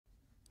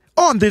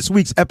On this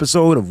week's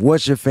episode of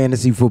What's Your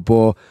Fantasy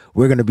Football,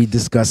 we're going to be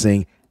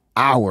discussing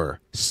our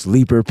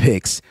sleeper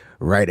picks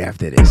right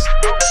after this.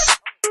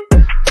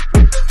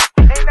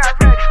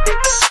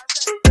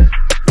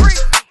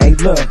 Hey,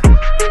 look.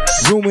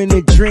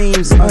 Ruining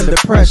dreams under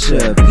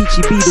pressure.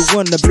 Peachy be the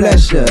one to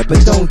bless ya,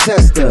 but don't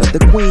test her. The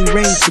queen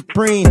reigns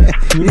supreme,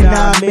 you know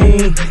what I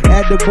mean?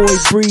 Add the boy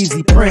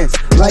Breezy Prince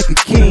like a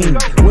king.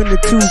 When the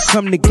two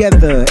come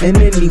together in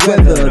any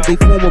weather, they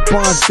form a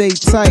bond, stay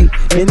tight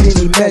in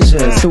any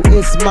measure. So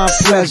it's my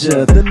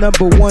pleasure, the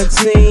number one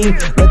team.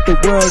 Let the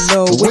world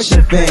know what's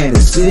your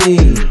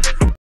fantasy.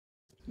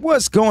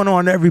 What's going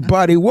on,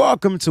 everybody?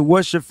 Welcome to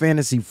What's Your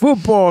Fantasy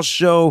Football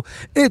Show.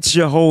 It's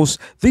your host,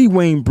 the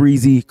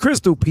WayneBreezie,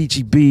 Crystal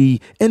Peachy B,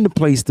 in the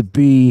place to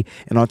be.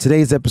 And on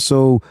today's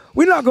episode,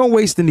 we're not going to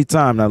waste any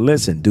time. Now,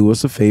 listen, do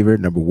us a favor.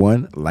 Number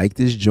one, like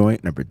this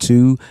joint. Number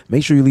two,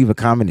 make sure you leave a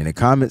comment in the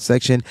comment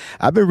section.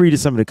 I've been reading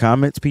some of the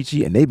comments,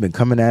 Peachy, and they've been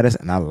coming at us,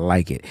 and I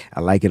like it. I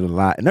like it a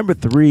lot. And number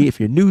three,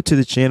 if you're new to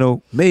the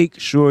channel, make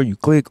sure you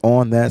click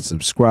on that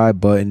subscribe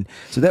button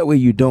so that way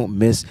you don't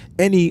miss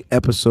any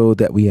episode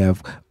that we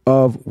have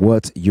of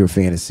What's Your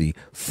Fantasy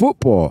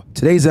Football.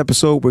 Today's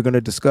episode, we're going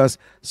to discuss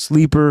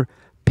sleeper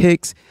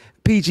picks.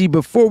 PG,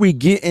 before we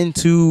get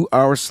into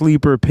our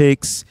sleeper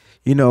picks,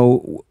 you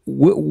know,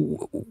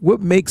 what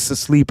makes a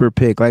sleeper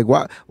pick? Like,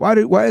 why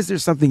is there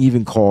something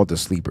even called a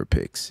sleeper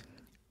picks?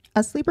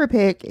 A sleeper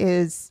pick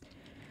is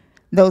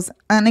those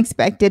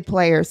unexpected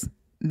players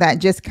that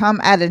just come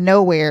out of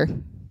nowhere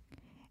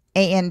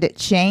and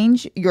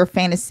change your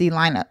fantasy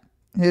lineup.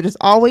 There's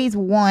always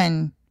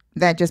one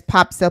that just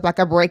pops up like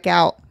a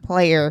breakout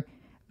player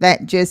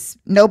that just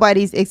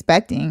nobody's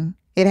expecting.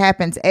 It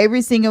happens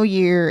every single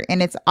year,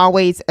 and it's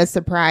always a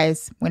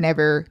surprise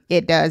whenever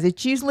it does.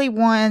 It's usually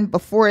one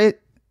before in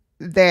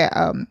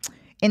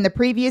the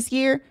previous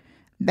year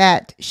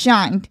that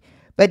shined,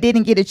 but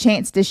didn't get a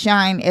chance to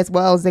shine as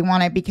well as they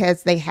wanted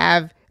because they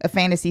have a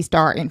fantasy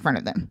star in front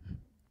of them.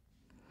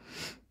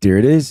 There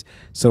it is.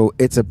 So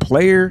it's a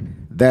player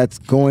that's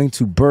going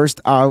to burst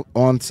out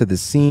onto the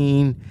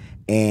scene,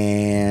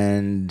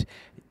 and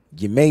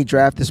you may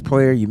draft this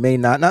player, you may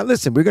not. Now,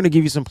 listen, we're going to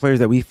give you some players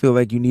that we feel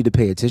like you need to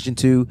pay attention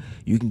to.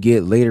 You can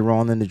get later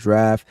on in the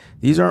draft.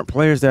 These aren't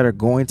players that are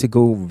going to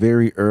go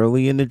very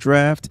early in the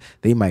draft.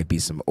 They might be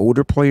some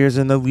older players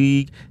in the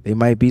league. They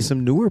might be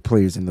some newer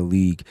players in the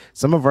league.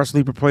 Some of our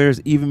sleeper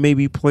players even may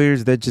be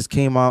players that just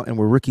came out and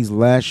were rookies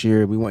last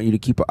year. We want you to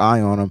keep an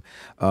eye on them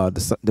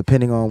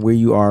depending on where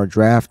you are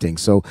drafting.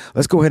 So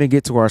let's go ahead and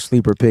get to our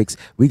sleeper picks.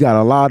 We got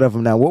a lot of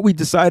them. Now, what we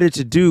decided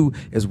to do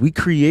is we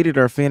created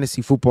our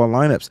fantasy football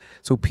lineups.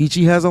 So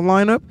Peachy has a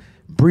lineup,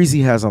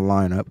 Breezy has a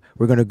lineup.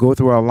 We're going to go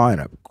through our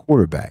lineup.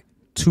 Quarterback,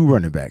 2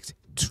 running backs,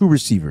 2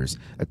 receivers,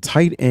 a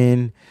tight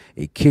end,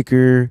 a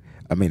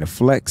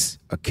flex,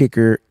 a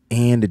kicker,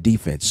 and a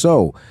defense.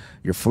 So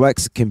your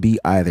flex can be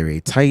either a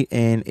tight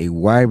end, a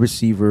wide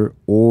receiver,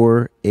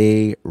 or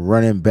a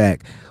running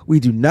back.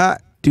 We do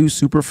not do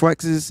super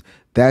flexes.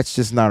 That's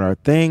just not our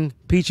thing.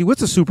 Peachy,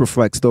 what's a super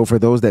flex, though, for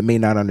those that may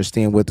not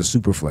understand what the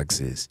super flex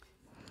is?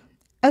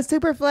 A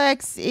super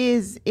flex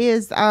is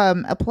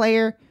a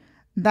player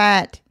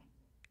that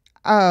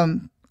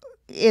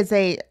is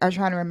I'm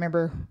trying to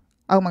remember.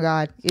 Oh my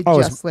God,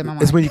 just slipped my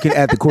mind. It's when you can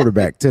add the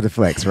quarterback to the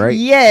flex, right?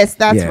 Yes,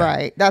 that's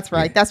right. That's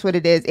right. Yeah. That's what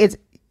it is.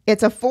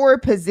 It's a 4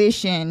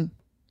 position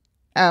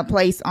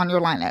place on your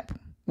lineup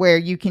where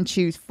you can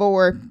choose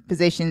 4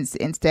 positions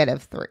instead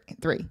of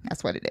 3.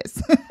 That's what it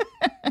is.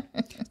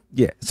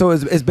 Yeah, so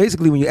it's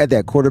basically when you add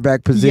that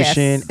quarterback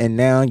position, yes, and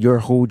now your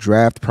whole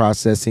draft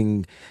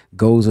processing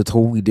goes a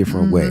totally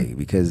different way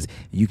because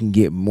you can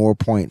get more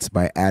points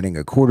by adding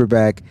a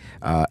quarterback.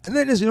 And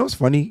then, it's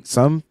funny,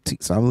 some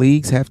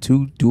leagues have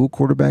 2 dual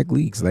quarterback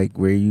leagues, like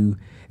where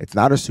it's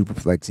not a super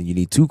flex and you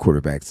need 2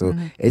 quarterbacks. So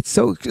it's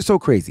so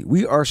crazy.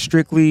 We are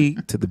strictly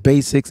to the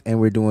basics,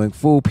 and we're doing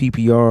full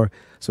PPR.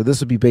 So this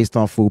will be based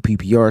on full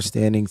PPR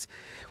standings,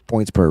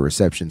 points per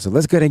reception. So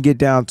let's go ahead and get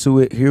down to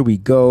it. Here we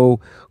go.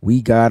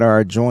 We got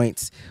our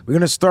joints. We're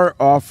going to start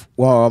off.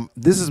 Well,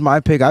 this is my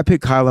pick. I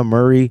picked Kyler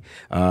Murray.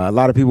 A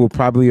lot of people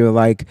probably are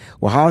like,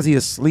 well, how is he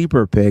a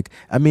sleeper pick?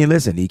 I mean,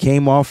 listen, he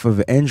came off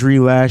of injury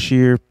last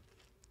year.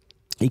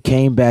 He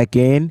came back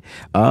in,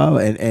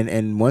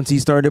 and once he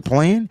started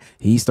playing,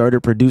 he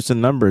started producing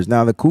numbers.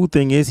 Now, the cool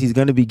thing is he's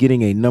going to be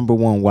getting a number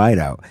 1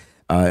 wideout.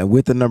 And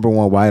with the number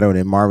 1 wideout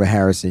in Marvin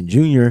Harrison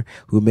Jr.,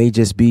 who may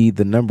just be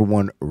the number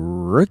 1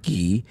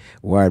 rookie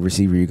wide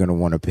receiver you're going to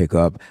want to pick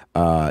up.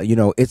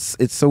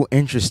 It's so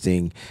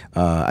interesting.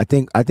 I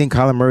think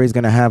Kyler Murray is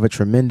going to have a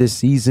tremendous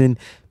season.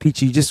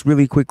 Peachy, just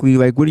really quickly,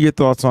 like, what are your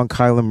thoughts on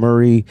Kyler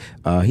Murray?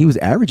 He was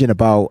averaging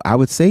about, I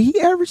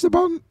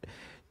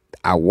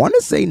want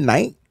to say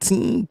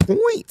 19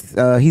 points.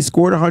 He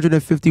scored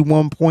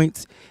 151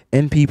 points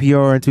in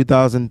PPR in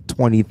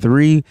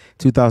 2023,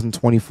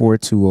 2024,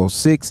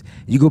 206.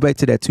 You go back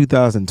to that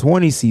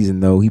 2020 season,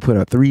 though, he put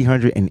up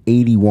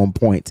 381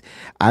 points.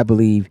 I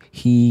believe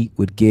he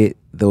would get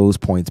those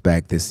points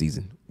back this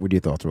season. What are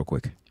your thoughts real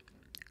quick?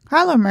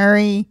 Kyler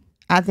Murray,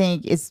 I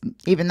think it's,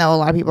 even though a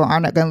lot of people are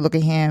not going to look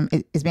at him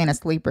as being a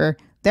sleeper,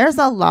 there's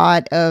a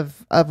lot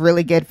of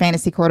really good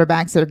fantasy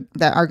quarterbacks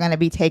that are going to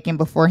be taken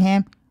before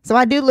him. So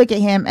I do look at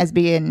him as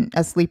being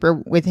a sleeper,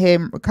 with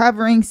him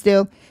recovering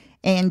still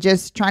and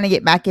just trying to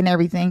get back in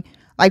everything.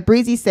 Like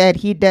Breezie said,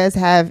 he does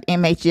have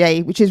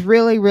MHA, which is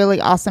really, really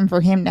awesome for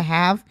him to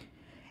have.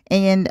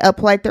 And a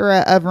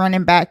plethora of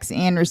running backs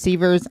and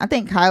receivers. I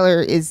think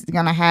Kyler is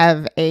going to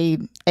have a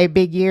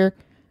big year.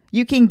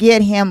 You can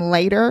get him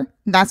later.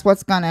 That's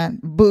what's going to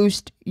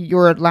boost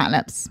your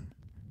lineups.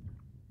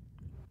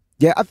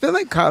 Yeah, I feel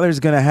like Kyler's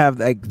going to have,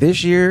 like,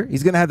 this year,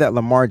 he's going to have that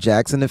Lamar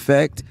Jackson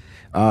effect.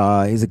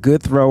 He's a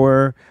good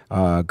thrower,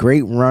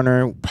 great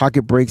runner,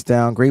 pocket breaks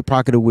down, great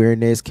pocket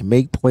awareness, can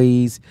make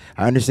plays.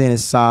 I understand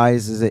his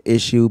size is an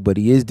issue, but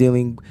he has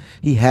been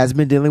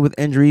dealing with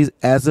injuries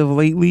as of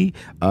lately.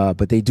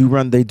 But they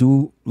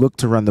do look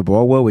to run the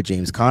ball well with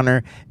James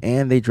Conner,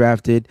 and they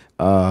drafted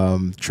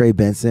Trey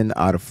Benson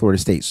out of Florida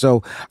State.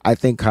 So I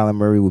think Kyler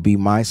Murray will be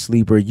my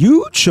sleeper.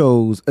 You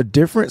chose a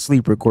different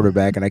sleeper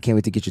quarterback, and I can't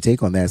wait to get your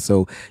take on that.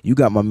 So you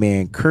got my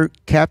man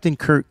Captain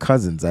Kirk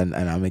Cousins, and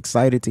I'm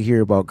excited to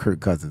hear about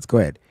Kirk Cousins. Go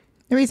ahead.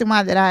 The reason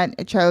why that I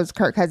chose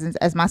Kirk Cousins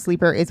as my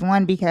sleeper is,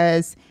 one,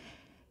 because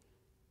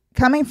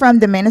coming from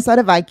the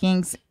Minnesota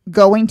Vikings,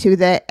 going to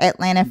the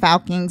Atlanta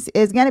Falcons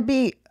is going to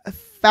be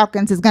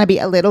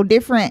a little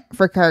different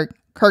for Kirk.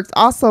 Kirk's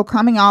also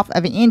coming off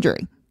of an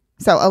injury.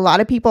 So a lot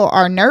of people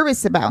are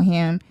nervous about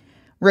him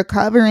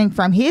recovering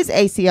from his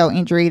ACL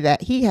injury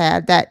that he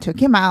had that took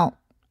him out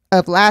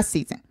of last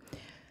season.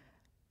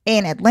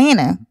 In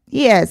Atlanta,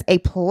 he has a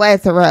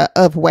plethora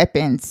of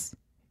weapons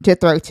to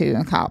throw to,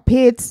 and Kyle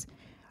Pitts.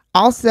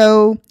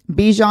 Also,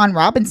 Bijan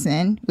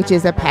Robinson, which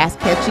is a pass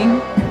catching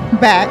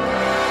back.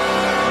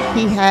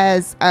 He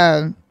has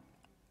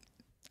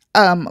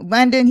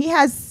London.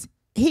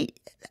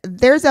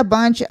 There's a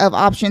bunch of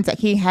options that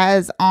he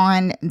has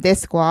on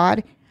this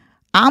squad.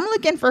 I'm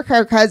looking for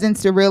Kirk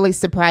Cousins to really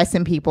surprise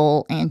some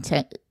people and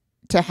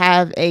to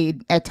have a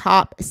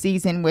top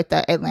season with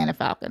the Atlanta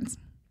Falcons.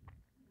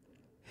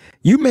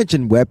 You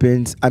mentioned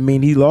weapons. I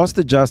mean, he lost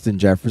to Justin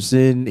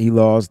Jefferson. He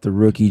lost the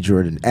rookie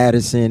Jordan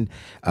Addison.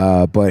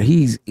 But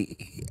he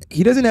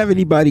doesn't have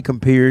anybody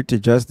compared to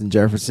Justin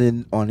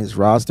Jefferson on his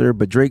roster.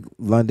 But Drake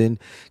London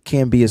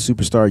can be a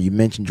superstar. You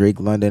mentioned Drake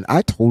London.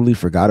 I totally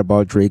forgot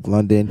about Drake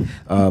London.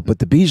 But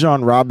the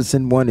Bijan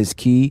Robinson one is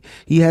key.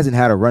 He hasn't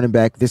had a running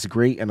back this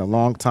great in a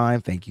long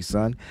time. Thank you,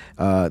 son.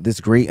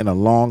 This great in a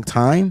long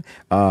time.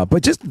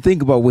 But just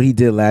think about what he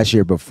did last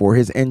year before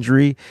his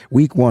injury.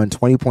 Week 1,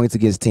 20 points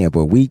against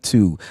Tampa. Week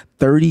 2,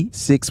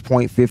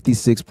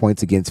 36.56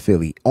 points against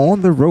Philly.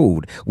 On the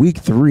road, week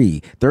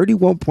 3,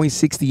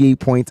 31.68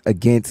 points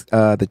against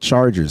the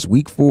Chargers.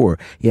 Week 4,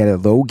 he had a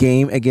low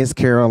game against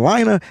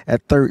Carolina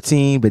at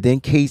 13, but then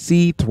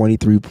KC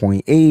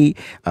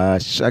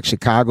 23.8,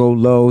 Chicago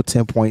low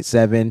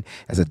 10.7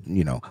 as a,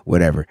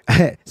 whatever.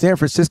 San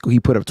Francisco, he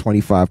put up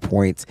 25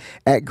 points.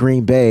 At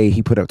Green Bay,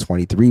 he put up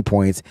 23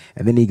 points,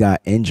 and then he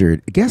got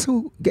injured. Guess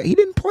who? He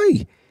didn't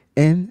play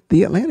in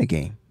the Atlanta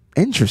game.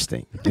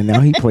 Interesting. And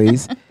now he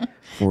plays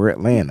for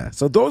Atlanta.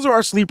 So those are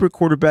our sleeper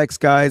quarterbacks,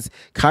 guys.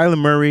 Kyler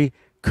Murray,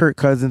 Kirk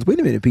Cousins. Wait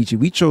a minute, Peachy.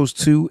 We chose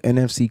 2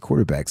 NFC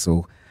quarterbacks,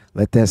 so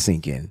let that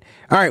sink in.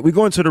 All right, we're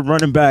going to the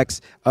running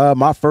backs.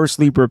 My first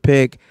sleeper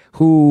pick,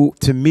 who,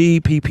 to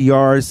me,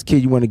 PPR's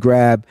kid you want to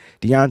grab,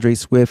 DeAndre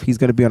Swift. He's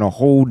going to be on a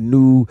whole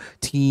new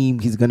team.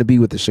 He's going to be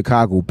with the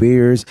Chicago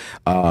Bears.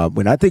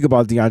 When I think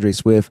about DeAndre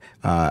Swift,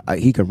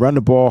 he can run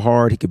the ball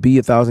hard. He could be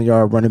a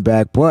 1,000-yard running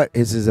back, but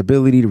it's his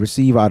ability to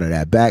receive out of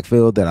that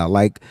backfield that I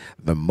like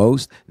the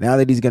most. Now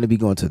that he's going to be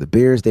going to the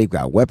Bears, they've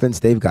got weapons.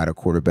 They've got a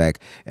quarterback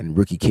and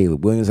rookie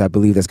Caleb Williams, I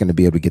believe, that's going to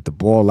be able to get the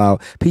ball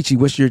out. Peachy,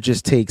 what's your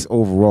just takes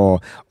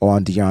overall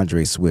on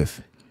DeAndre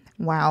Swift?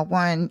 Wow.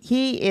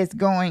 He is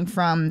going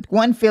from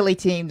one Philly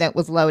team that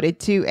was loaded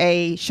to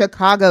a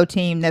Chicago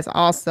team that's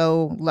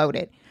also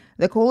loaded.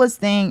 The coolest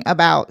thing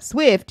about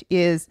Swift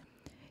is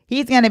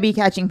he's going to be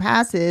catching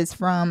passes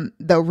from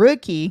the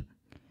rookie,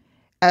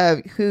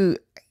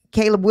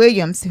 Caleb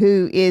Williams,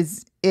 who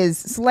is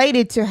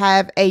slated to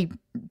have a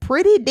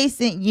pretty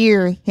decent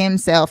year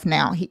himself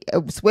now.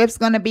 Swift's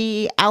going to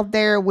be out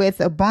there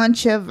with a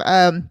bunch of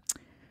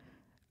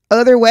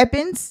other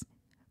weapons,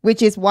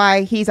 which is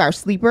why he's our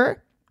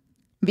sleeper,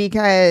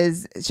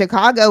 because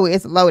Chicago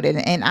is loaded.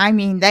 And I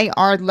mean, they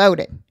are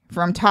loaded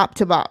from top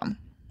to bottom.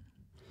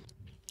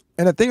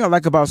 And the thing I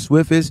like about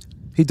Swift is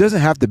he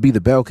doesn't have to be the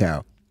bell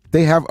cow.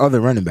 They have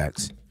other running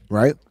backs,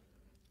 right?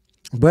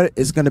 But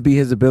it's going to be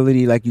his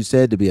ability, like you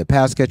said, to be a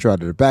pass catcher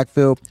out of the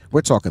backfield.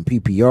 We're talking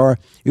PPR.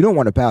 You don't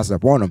want to pass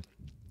up on him.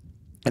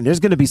 And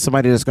there's going to be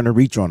somebody that's going to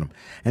reach on him.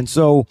 And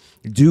so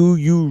do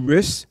you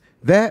risk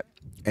that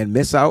and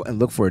miss out and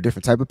look for a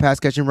different type of pass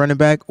catching running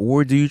back,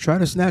 or do you try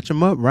to snatch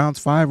him up rounds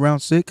 5,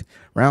 round 6?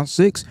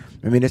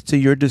 I mean, it's to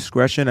your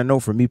discretion. I know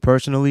for me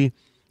personally,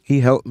 he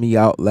helped me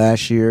out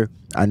last year.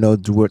 I know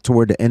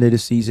toward the end of the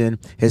season,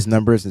 his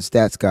numbers and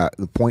stats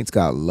the points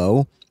got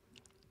low.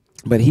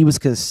 but he was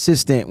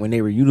consistent when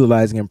they were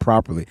utilizing him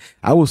properly.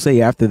 I will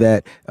say after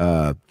that,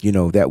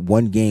 that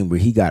one game where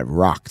he got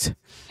rocked.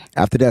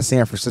 After that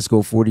San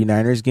Francisco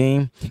 49ers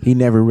game, he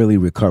never really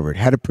recovered.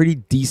 Had a pretty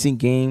decent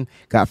game,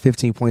 got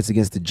 15 points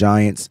against the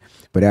Giants,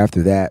 but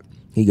after that,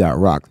 he got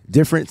rocked.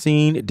 Different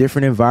scene,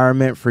 different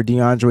environment for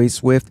DeAndre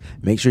Swift.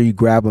 Make sure you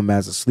grab him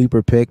as a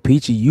sleeper pick.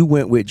 Peachy, you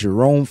went with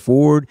Jerome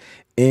Ford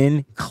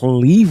in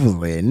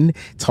Cleveland.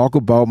 Talk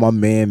about my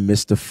man,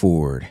 Mr.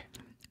 Ford.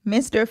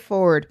 Mr.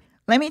 Ford.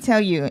 Let me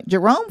tell you,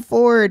 Jerome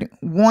Ford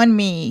won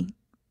me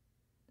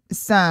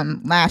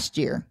some last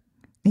year.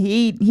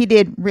 He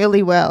did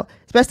really well,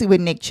 especially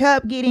with Nick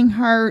Chubb getting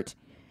hurt.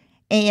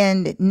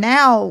 And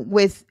now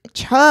with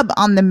Chubb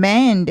on the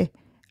mend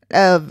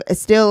of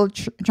still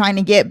trying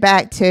to get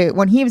back to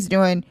what he was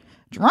doing,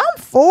 Jerome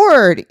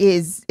Ford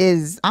is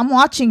I'm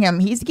watching him.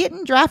 He's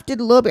getting drafted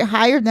a little bit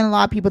higher than a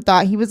lot of people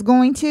thought he was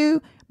going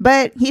to,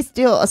 but he's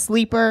still a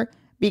sleeper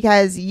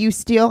because you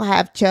still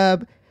have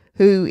Chubb,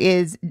 who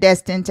is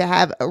destined to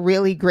have a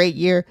really great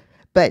year.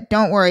 But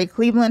don't worry,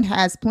 Cleveland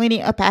has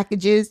plenty of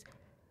packages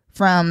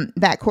from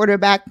that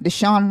quarterback,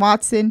 Deshaun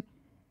Watson,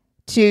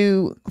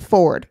 to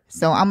Ford.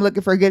 So I'm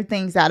looking for good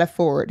things out of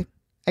Ford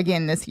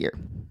again this year.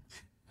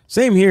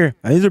 Same here.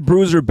 He's a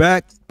bruiser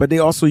back, but they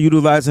also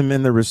utilize him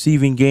in the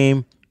receiving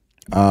game.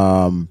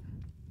 They're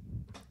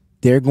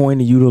going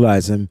to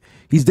utilize him.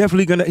 He's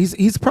definitely going to,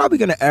 he's probably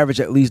going to average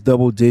at least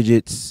double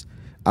digits,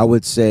 I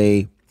would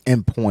say,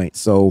 in points.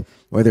 So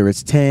whether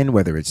it's 10,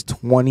 whether it's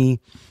 20,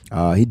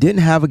 he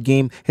didn't have a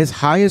game. His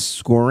highest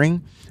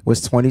scoring was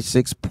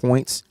 26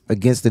 points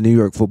against the New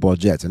York Football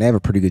Jets, and they have a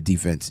pretty good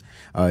defense.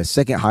 His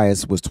second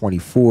highest was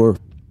 24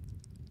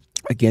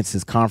 against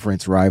his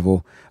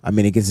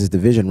against his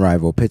division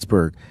rival,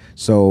 Pittsburgh.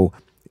 So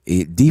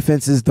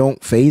defenses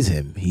don't phase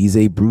him. He's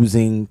a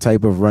bruising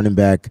type of running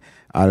back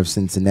out of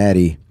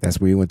Cincinnati. That's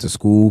where he went to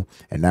school,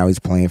 and now he's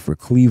playing for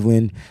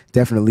Cleveland.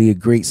 Definitely a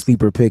great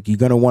sleeper pick. You're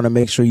going to want to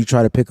make sure you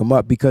try to pick him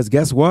up because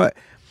guess what?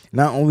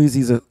 Not only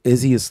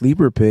is he a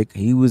sleeper pick,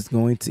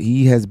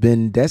 he has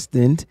been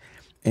destined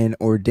and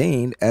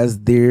ordained as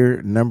their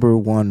number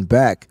one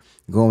back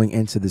going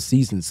into the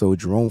season. So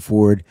Jerome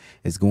Ford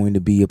is going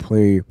to be a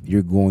player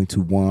you're going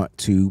to want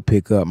to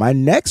pick up. My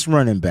next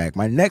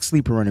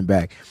sleeper running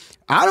back,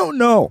 I don't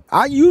know.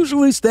 I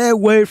usually stay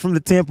away from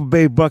the Tampa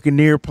Bay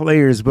Buccaneer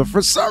players, but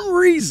for some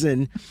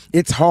reason,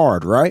 it's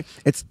hard, right?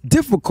 It's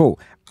difficult.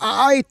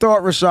 I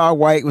thought Rachaad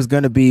White was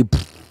going to be,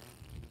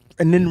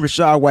 and then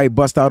Rachaad White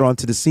bust out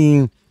onto the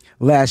scene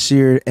last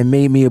year and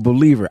made me a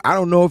believer. I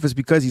don't know if it's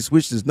because he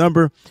switched his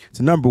number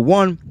to number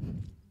 1,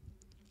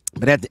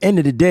 but at the end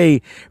of the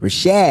day,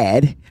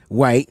 Rachaad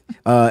White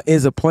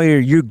is a player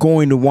you're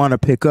going to want to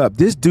pick up.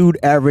 This dude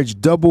averaged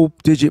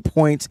double-digit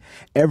points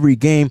every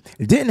game.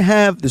 Didn't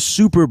have the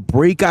super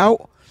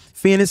breakout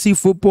fantasy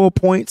football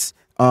points.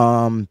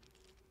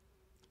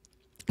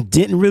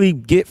 Didn't really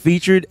get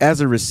featured as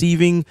a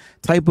receiving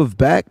type of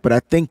back, but I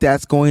think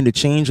that's going to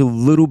change a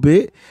little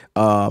bit.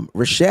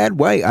 Rachaad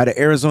White out of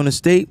Arizona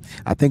State,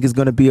 I think is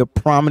going to be a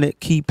prominent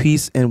key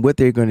piece in what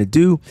they're going to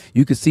do.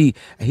 You can see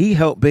he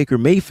helped Baker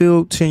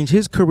Mayfield change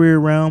his career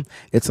around.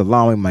 It's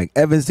allowing Mike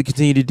Evans to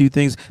continue to do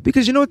things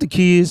because you know what the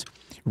key is?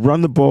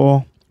 Run the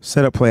ball,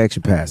 set up, play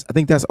action, pass. I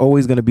think that's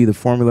always going to be the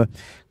formula.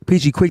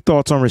 PG, quick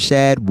thoughts on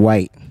Rachaad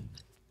White.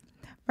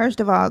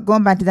 First of all,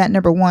 going back to that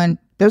number 1,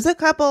 there's a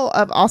couple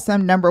of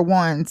awesome number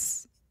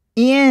 1s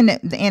in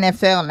the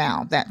NFL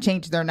now that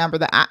changed their number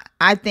that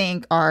I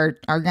think are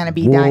going to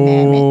be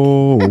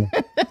dynamic.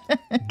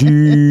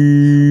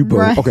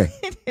 Right. Okay.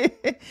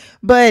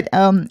 But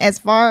as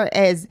far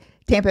as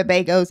Tampa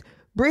Bay goes,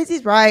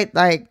 Breezy's right.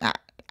 Like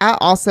I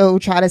also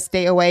try to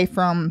stay away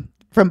from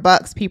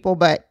Bucks people,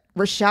 but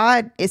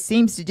Rachaad, it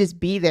seems to just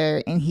be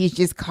there and he's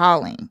just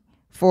calling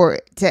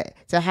to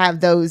have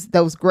those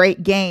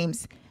great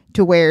games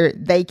to where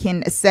they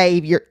can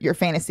save your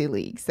fantasy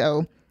league.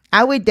 So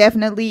I would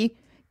definitely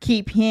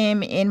keep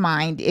him in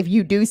mind. If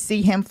you do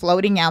see him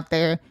floating out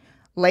there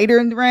later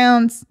in the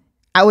rounds,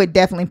 I would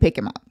definitely pick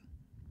him up.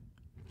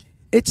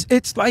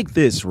 It's like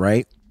this,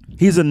 right?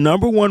 He's a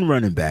number 1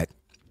 running back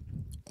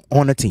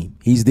on a team.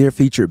 He's their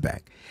featured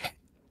back.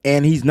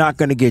 And he's not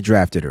going to get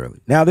drafted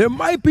early. Now, there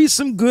might be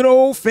some good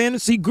old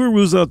fantasy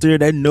gurus out there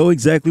that know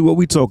exactly what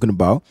we're talking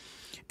about.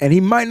 And he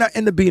might not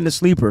end up being a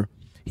sleeper.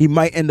 He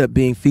might end up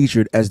being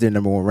featured as their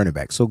number 1 running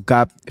back. So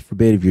God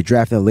forbid if you're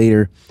drafting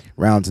later,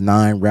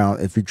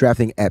 if you're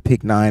drafting at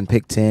pick 9,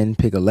 pick 10,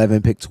 pick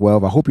 11, pick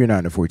 12, I hope you're not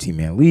in a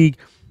 14-man league.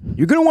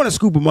 You're going to want to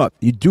scoop him up.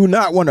 You do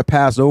not want to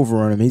pass over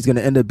on him. He's going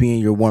to end up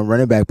being your 1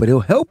 running back, but he'll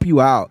help you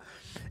out.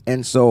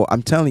 And so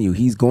I'm telling you,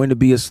 he's going to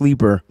be a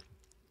sleeper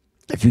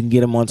if you can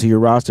get him onto your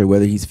roster,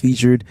 whether he's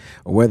featured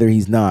or whether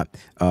he's not.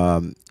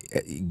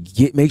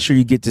 Make sure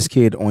you get this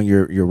kid on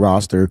your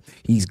roster.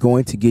 He's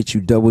going to get you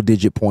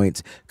double-digit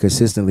points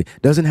consistently.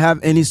 Doesn't have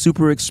any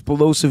super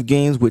explosive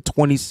games with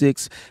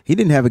 26. He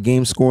didn't have a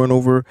game scoring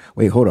over.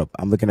 Wait, hold up.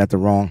 I'm looking at the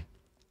wrong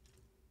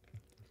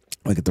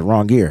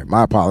year.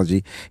 My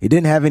apology. He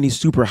didn't have any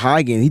super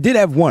high games. He did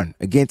have one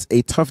against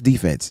a tough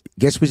defense.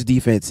 Guess which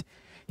defense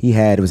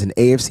it was an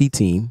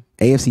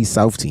AFC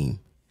South team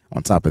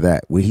on top of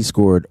that, where he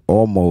scored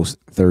almost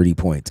 30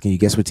 points. Can you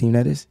guess what team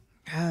that is?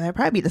 That'd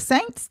probably be the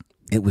Saints.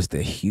 It was the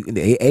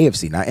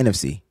AFC, not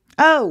NFC.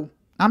 Oh,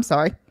 I'm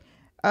sorry.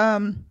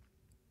 Wow.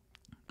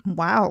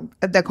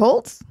 The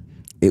Colts?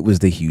 It was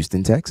the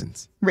Houston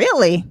Texans.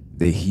 Really?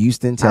 The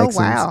Houston Texans. Oh,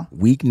 wow.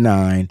 Week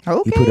 9.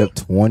 Okay. He put up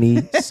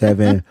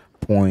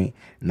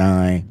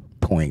 27.9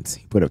 points.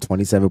 He put up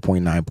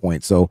 27.9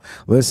 points. So,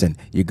 listen,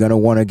 you're going to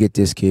want to get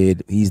this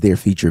kid. He's their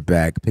featured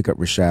back. Pick up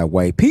Rashad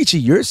White. Peachy,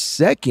 your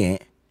second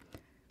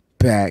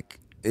back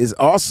is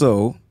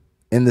also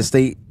in the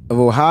state of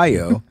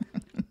Ohio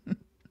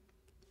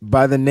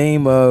by the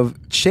name of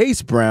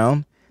Chase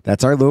Brown.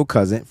 That's our little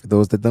cousin. For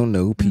those that don't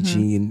know,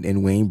 Peachy and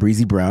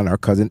WayneBreezie Brown, our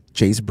cousin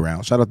Chase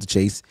Brown. Shout out to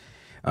Chase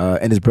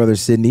and his brother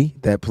Sidney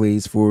that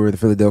plays for the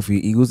Philadelphia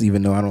Eagles,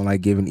 even though I don't like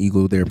giving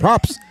Eagle their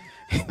props.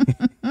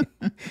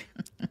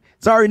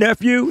 Sorry,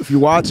 nephew, if you're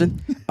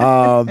watching.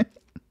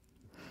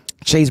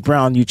 Chase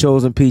Brown, you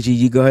chose him, Peachy.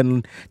 You go ahead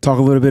and talk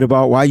a little bit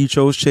about why you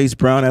chose Chase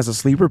Brown as a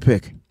sleeper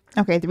pick.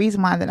 Okay, the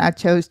reason why that I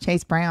chose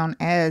Chase Brown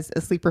as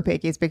a sleeper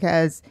pick is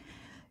because,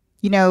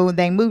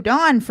 they moved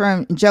on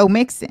from Joe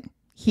Mixon.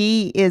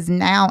 He is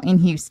now in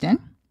Houston,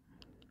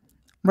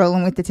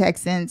 rolling with the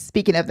Texans,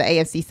 speaking of the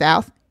AFC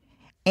South.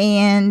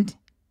 And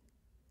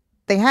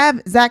they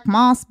have Zach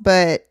Moss,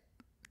 but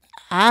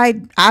I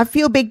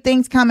feel big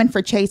things coming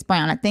for Chase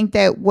Brown. I think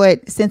that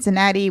what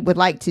Cincinnati would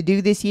like to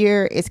do this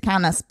year is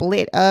kind of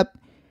split up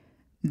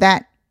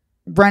that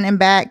running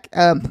back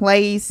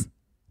plays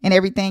and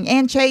everything.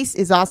 And Chase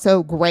is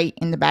also great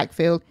in the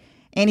backfield,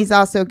 and he's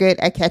also good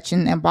at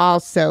catching them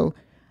balls. So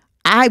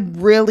I'm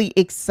really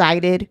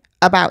excited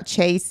about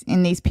Chase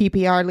in these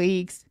PPR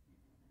leagues.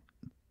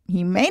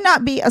 He may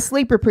not be a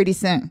sleeper pretty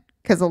soon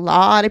because a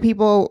lot of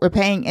people are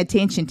paying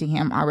attention to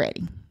him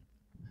already.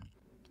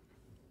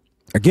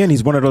 Again,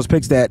 he's one of those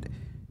picks that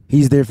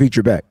he's their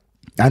feature back.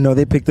 I know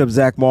they picked up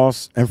Zach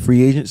Moss and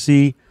free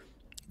agency.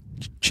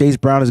 Chase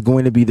Brown is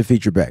going to be the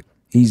feature back.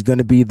 He's going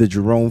to be the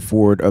Jerome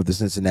Ford of the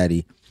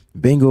Cincinnati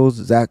Bengals.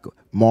 Zach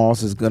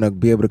Moss is going to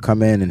be able to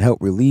come in and help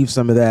relieve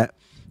some of that,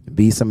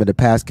 be some of the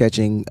pass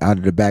catching out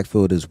of the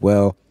backfield as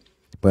well.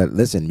 But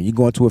listen, you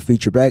go into a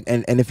feature back,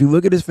 and if you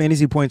look at his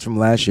fantasy points from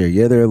last year,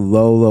 yeah, they're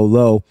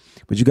low,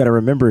 but you got to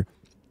remember,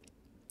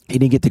 he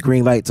didn't get the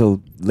green light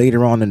till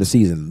later on in the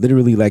season,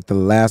 literally like the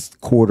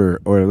last quarter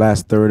or the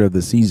last third of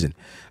the season.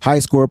 High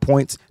score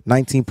points,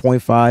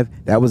 19.5.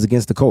 That was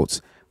against the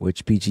Colts,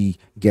 which Peachy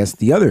guessed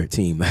the other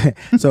team.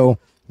 So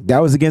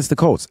that was against the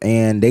Colts,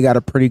 and they got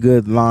a pretty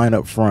good line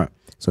up front.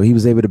 So he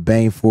was able to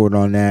bang forward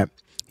on that.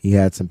 He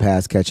had some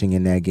pass catching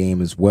in that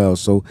game as well.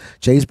 So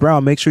Chase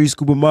Brown, make sure you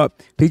scoop him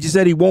up. Peachy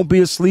said he won't be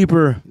a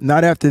sleeper,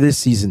 not after this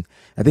season.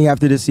 I think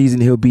after this season,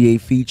 he'll be a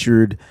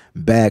featured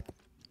back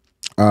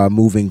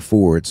moving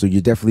forward. So you're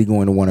definitely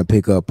going to want to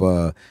pick up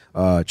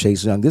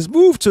Chase Young. Let's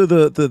move to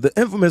the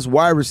infamous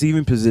wide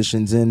receiving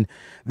positions. And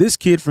this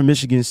kid from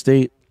Michigan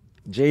State,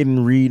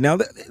 Jayden Reed. Now,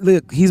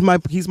 look, he's my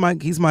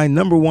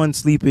number one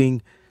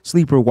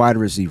sleeper wide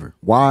receiver.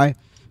 Why?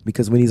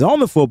 Because when he's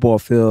on the football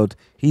field,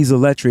 he's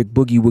electric,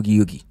 boogie, woogie,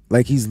 oogie.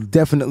 Like, he's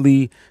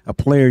definitely a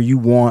player you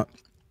want.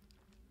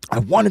 I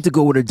wanted to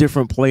go with a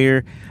different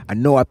player. I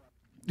know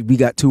we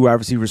got 2 wide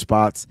receiver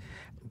spots,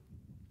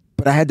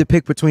 but I had to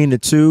pick between the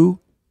 2.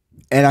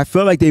 And I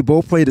felt like they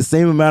both played the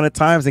same amount of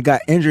times and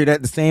got injured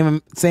at the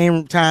same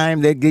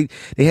time.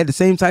 They had the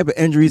same type of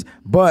injuries,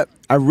 but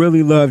I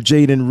really love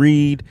Jayden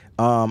Reed.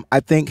 I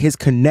think his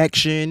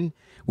connection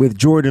with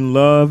Jordan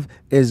Love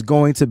is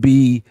going to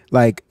be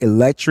like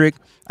electric.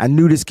 I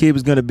knew this kid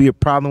was going to be a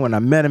problem when I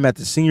met him at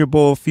the Senior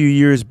Bowl a few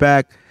years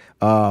back.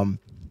 But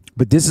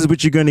this is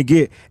what you're going to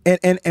get.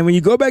 And when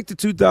you go back to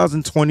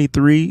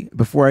 2023,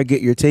 before I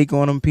get your take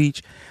on him,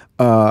 Peach,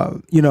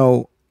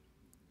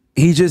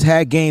 he just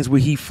had games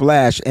where he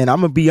flashed. And I'm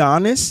going to be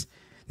honest,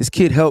 this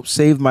kid helped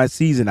save my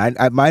season.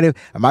 I might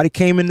have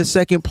came in the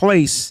second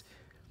place.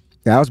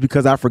 That was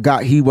because I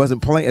forgot he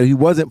wasn't playing. He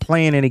wasn't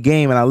playing in a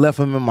game, and I left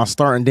him in my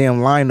starting damn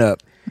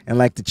lineup in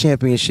like the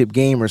championship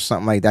game or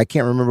something like that. I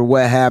can't remember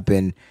what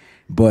happened,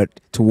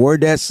 but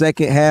toward that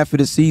second half of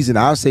the season,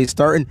 I would say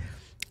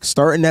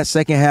starting that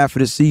second half of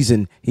the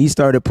season, he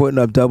started putting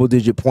up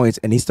double-digit points,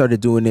 and he started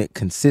doing it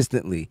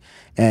consistently,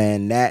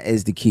 and that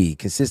is the key.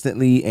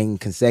 Consistently and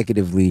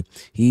consecutively,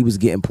 he was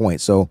getting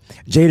points. So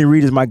Jayden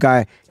Reed is my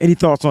guy. Any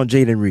thoughts on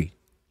Jayden Reed?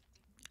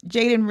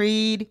 Jayden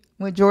Reed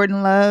with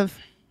Jordan Love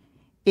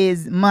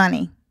is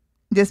money.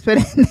 Just put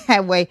it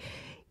that way.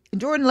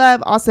 Jordan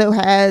Love also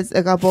has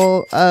a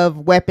couple of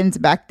weapons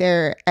back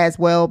there as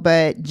well,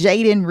 but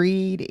Jayden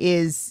Reed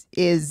is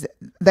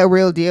the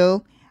real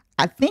deal.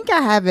 I think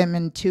I have him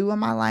in 2 of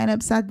my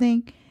lineups, I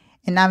think,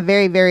 and I'm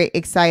very, very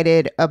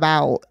excited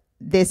about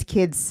this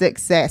kid's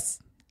success.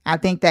 I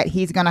think that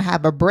he's going to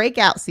have a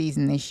breakout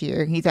season this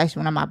year. He's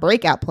actually one of my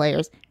breakout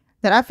players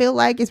that I feel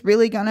like is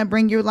really going to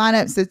bring your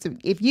lineup. So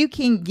if you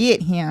can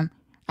get him,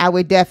 I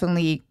would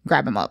definitely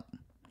grab him up.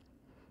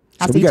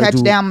 I see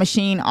touchdown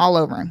machine all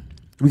over him.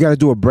 We got to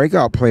do a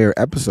breakout player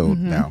episode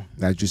now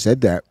that you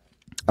said that.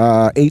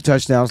 8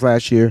 touchdowns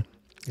last year,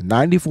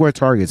 94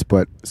 targets,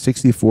 but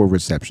 64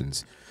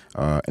 receptions.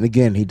 And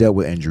again, he dealt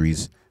with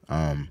injuries.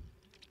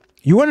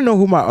 You want to know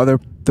who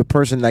the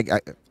person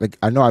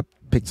I know I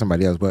picked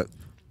somebody else, but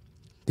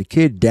the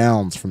kid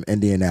Downs from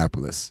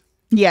Indianapolis.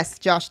 Yes,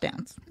 Josh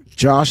Downs.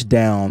 Josh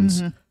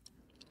Downs. Mm-hmm.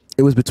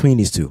 It was between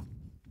these two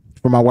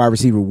for my wide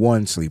receiver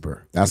 1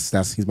 sleeper.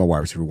 He's my wide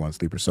receiver 1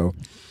 sleeper. So,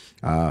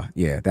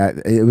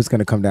 that it was going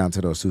to come down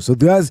to those two. So,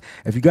 guys,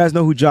 if you guys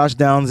know who Josh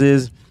Downs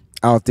is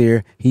out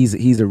there,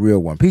 he's a real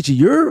one. Peachy,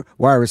 your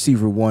wide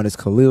receiver 1 is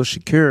Khalil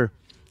Shakir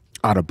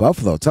out of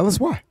Buffalo. Tell us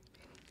why.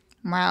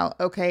 Wow.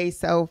 Okay.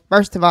 So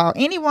first of all,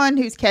 anyone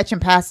who's catching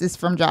passes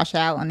from Josh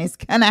Allen is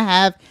going to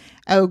have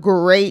a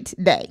great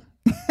day.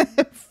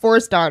 For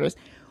starters.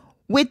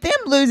 With them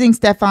losing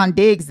Stephon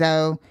Diggs,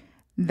 though,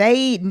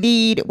 they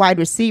need wide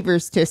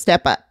receivers to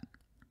step up.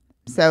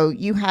 So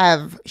you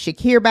have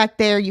Shakir back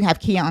there. You have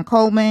Keon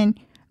Coleman.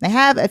 They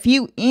have a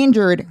few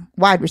injured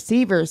wide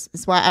receivers.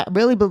 That's why I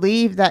really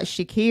believe that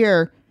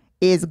Shakir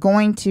is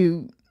going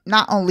to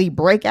not only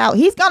break out,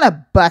 he's going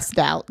to bust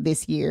out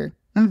this year.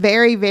 I'm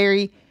very,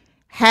 very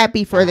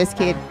happy for this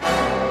kid.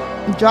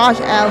 Josh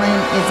Allen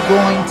is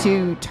going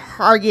to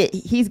target.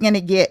 He's going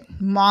to get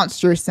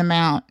monstrous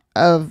amount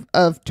of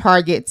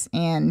targets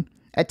and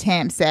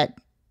attempts at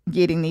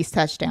getting these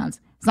touchdowns.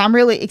 So I'm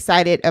really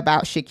excited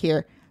about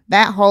Shakir.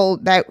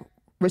 That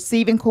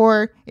receiving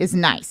core is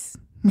nice.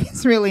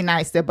 It's really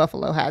nice that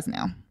Buffalo has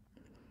now.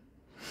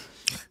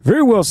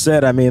 Very well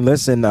said. I mean,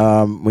 listen,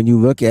 when you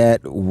look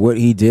at what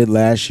he did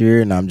last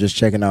year, and I'm just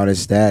checking out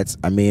his stats,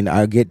 I mean,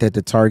 I get that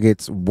the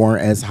targets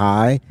weren't as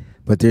high,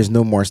 but there's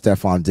no more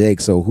Stephon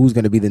Diggs. So who's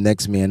going to be the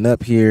next man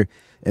up here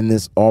in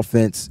this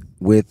offense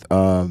with,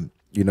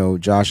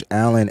 Josh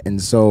Allen? And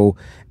so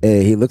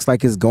he looks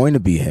like it's going to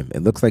be him.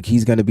 It looks like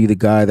he's going to be the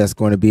guy that's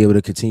going to be able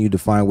to continue to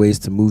find ways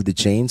to move the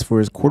chains for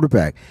his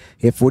quarterback.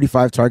 He had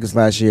 45 targets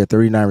last year,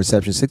 39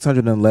 receptions,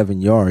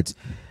 611 yards,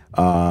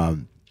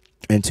 and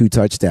 2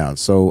 touchdowns.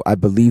 So I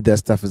believe that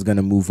stuff is going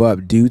to move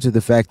up due to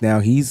the fact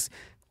now he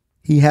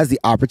has the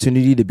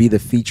opportunity to be the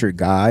featured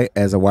guy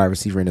as a wide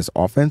receiver in this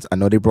offense. I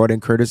know they brought in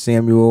Curtis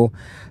Samuel,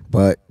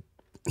 but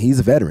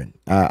he's a veteran.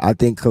 I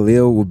think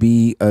Khalil will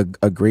be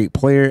a great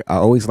player. I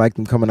always liked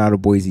him coming out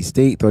of Boise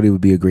State. Thought he would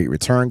be a great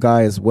return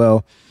guy as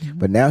well. Mm-hmm.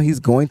 But now he's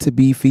going to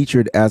be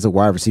featured as a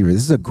wide receiver.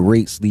 This is a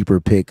great sleeper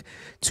pick,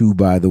 too,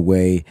 by the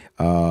way.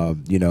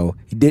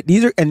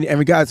 These are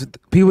and guys,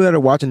 people that are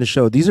watching the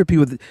show, these are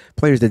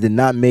players that did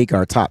not make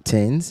our top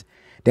 10s.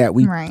 That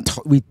we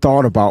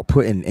thought about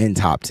putting in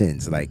top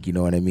 10s, like, you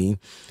know what I mean?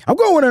 I'm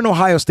going with an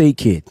Ohio State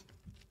kid.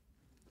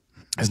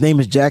 His name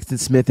is Jackson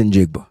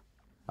Smith-Njigba.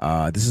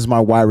 This is my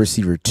wide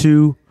receiver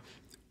 2.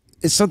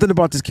 It's something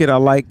about this kid I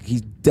like. He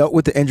dealt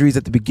with the injuries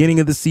at the beginning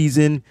of the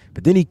season,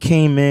 but then he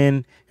came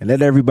in and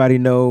let everybody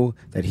know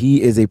that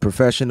he is a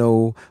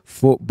professional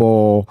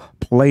football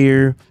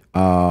player.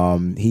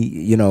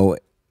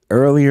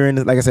 Earlier in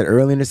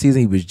the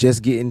season, he was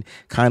just getting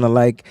kind of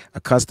like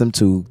accustomed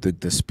to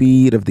the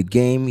speed of the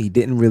game. He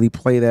didn't really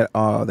play that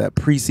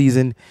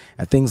preseason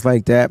and things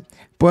like that.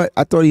 But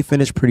I thought he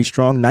finished pretty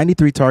strong.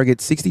 93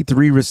 targets,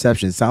 63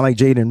 receptions. Sound like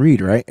Jaden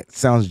Reed, right? It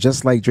sounds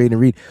just like Jaden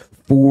Reed.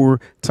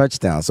 4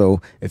 touchdowns.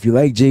 So if you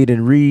like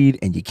Jaden Reed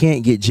and you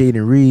can't get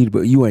Jaden Reed,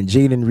 but you want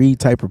Jaden Reed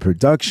type of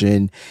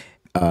production,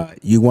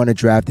 you want to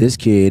draft this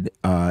kid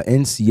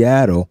in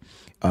Seattle.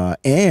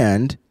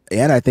 And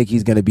I think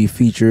he's going to be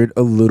featured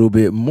a little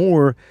bit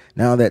more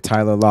now that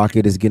Tyler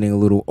Lockett is getting a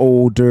little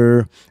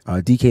older.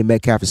 DK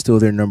Metcalf is still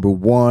their number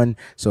 1.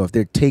 So if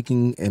they're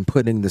taking and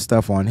putting the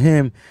stuff on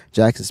him,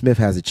 Jackson Smith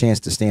has a chance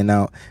to stand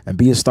out and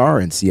be a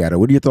star in Seattle.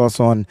 What are your thoughts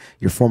on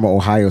your former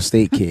Ohio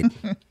State kid?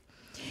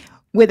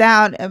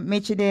 Without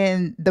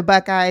mentioning the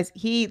Buckeyes,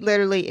 he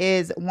literally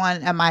is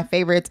one of my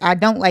favorites. I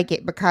don't like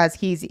it because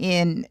he's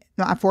in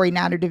my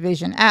 49er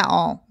division at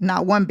all.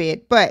 Not one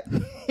bit. But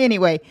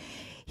anyway,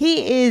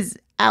 he is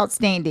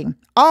outstanding.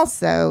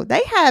 Also,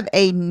 they have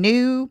a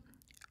new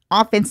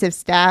offensive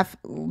staff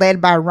led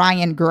by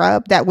Ryan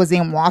Grubb that was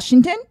in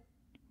Washington.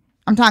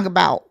 I'm talking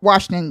about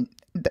Washington,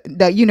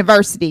 the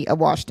University of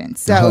Washington.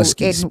 So, the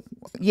Huskies.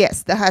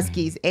 Yes, the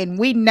Huskies. And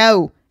we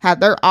know how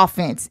their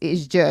offense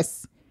is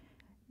just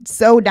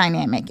so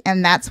dynamic.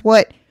 And that's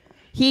what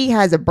he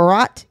has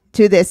brought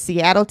to this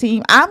Seattle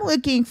team. I'm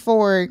looking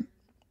for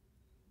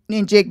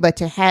Njigba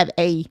to have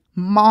a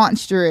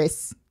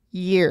monstrous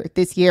year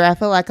this year. I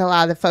feel like a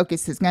lot of the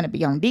focus is going to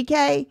be on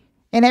DK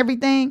and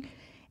everything,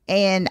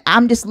 and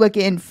I'm just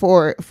looking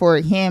for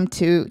him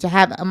to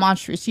have a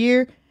monstrous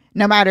year.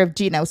 No matter if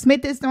Geno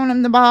Smith is throwing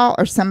him the ball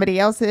or somebody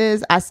else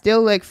is, I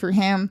still look for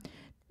him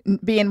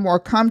being more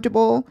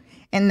comfortable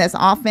in this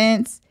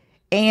offense,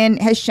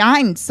 and has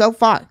shined so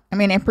far. I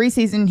mean, in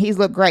preseason he's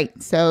looked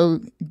great, so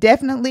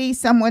definitely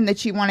someone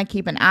that you want to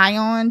keep an eye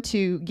on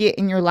to get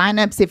in your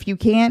lineups if you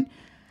can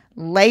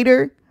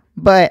later.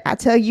 But I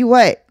tell you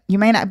what, you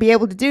may not be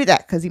able to do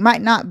that because he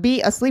might not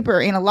be a sleeper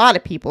in a lot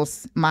of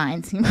people's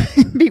minds. He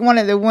might be one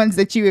of the ones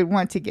that you would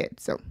want to get.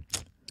 So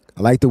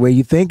I like the way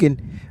you're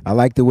thinking. I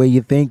like the way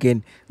you're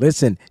thinking.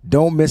 Listen,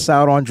 don't miss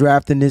out on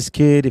drafting this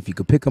kid. If you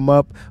could pick him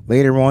up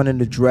later on in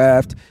the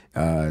draft,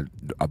 a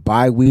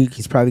bye week,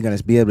 he's probably going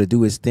to be able to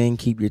do his thing,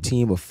 keep your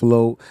team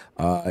afloat.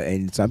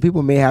 And some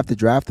people may have to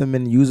draft him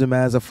and use him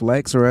as a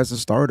flex or as a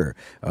starter.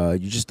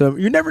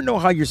 You never know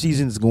how your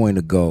season is going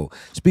to go.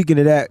 Speaking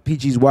of that,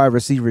 PG's wide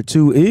receiver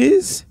 2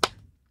 is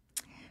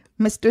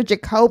Mr.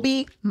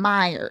 Jacoby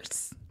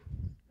Myers.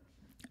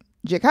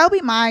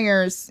 Jacoby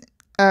Myers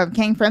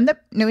came from the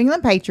New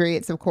England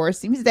Patriots, of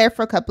course. He was there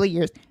for a couple of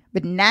years,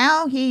 but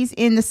now he's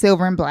in the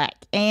silver and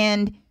black,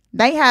 and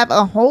they have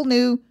a whole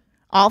new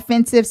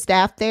offensive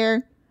staff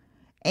there.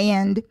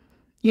 And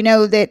you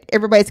know that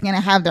everybody's going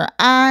to have their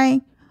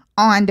eye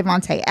on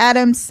Davante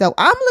Adams. So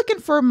I'm looking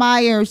for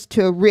Myers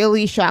to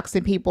really shock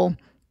some people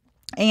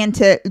and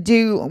to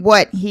do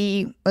what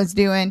he was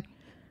doing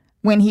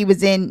when he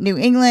was in New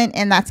England,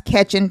 and that's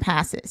catching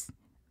passes.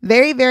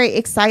 Very, very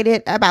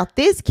excited about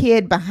this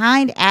kid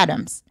behind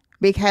Adams,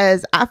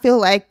 because I feel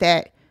like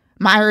that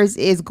Myers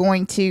is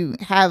going to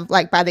have,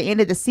 like, by the end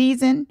of the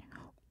season,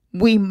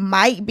 we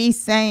might be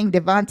saying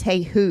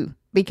Devontae who,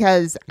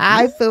 because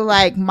I feel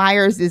like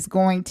Myers is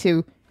going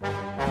to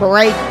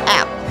break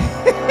out.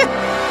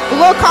 A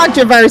little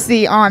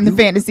controversy on the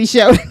fantasy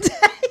show today.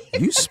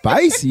 You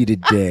spicy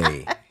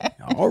today.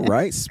 All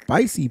right,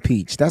 spicy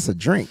peach. That's a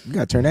drink. You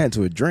got to turn that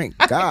into a drink.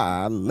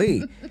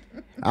 Golly.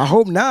 I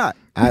hope not.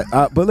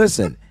 But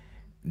listen,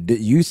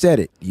 you said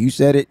it. You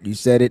said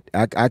it.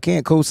 I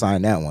can't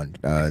co-sign that one.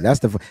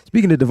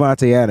 Speaking of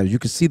Davante Adams, you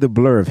can see the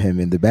blur of him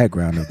in the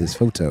background of this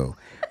photo,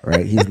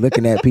 right? He's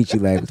looking at Peachy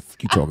like, what the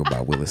fuck you talking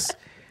about, Willis?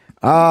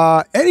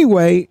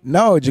 Anyway,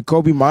 no,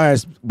 Jacoby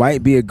Myers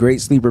might be a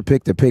great sleeper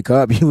pick to pick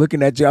up. I'm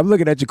looking at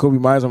Jacoby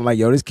Myers. I'm like,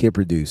 yo, this kid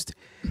produced.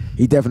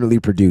 He definitely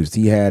produced.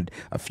 He had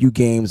a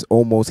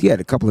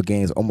couple of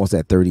games almost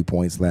at 30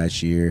 points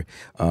last year.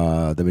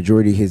 The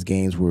majority of his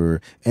games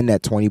were in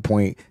that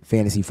 20-point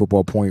fantasy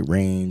football point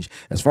range.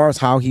 As far as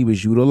how he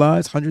was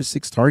utilized,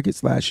 106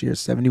 targets last year,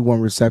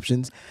 71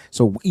 receptions.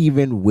 So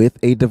even with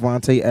a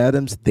Davante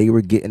Adams, they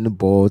were getting the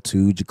ball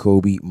to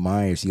Jacoby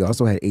Myers. He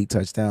also had 8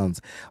 touchdowns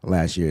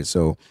last year.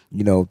 So,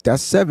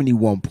 that's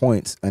 71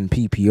 points on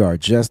PPR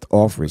just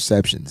off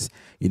receptions.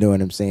 You know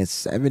what I'm saying?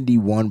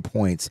 71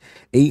 points,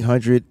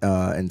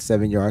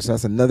 807 yards. So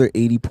that's another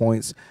 80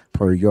 points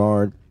per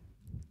yard.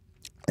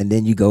 And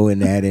then you go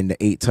and add in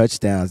the 8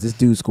 touchdowns. This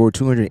dude scored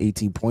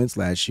 218 points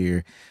last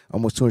year,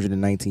 almost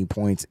 219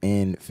 points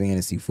in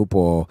fantasy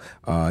football.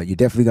 You're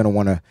definitely going to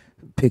want to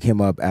pick him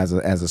up as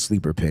a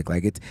sleeper pick.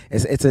 Like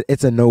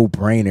it's a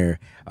no-brainer.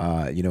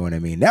 You know what I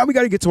mean? Now we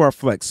got to get to our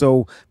flex.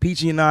 So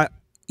Peachy and I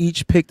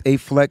each picked a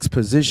flex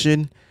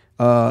position.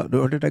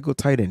 Or did I go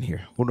tight end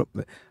here? Hold up.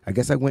 I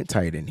guess I went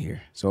tight end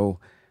here. So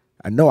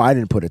I know I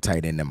didn't put a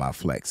tight end in my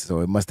flex. So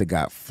it must have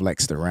got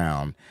flexed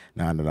around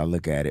now that I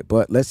look at it.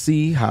 But let's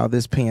see how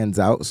this pans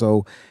out.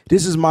 So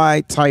this is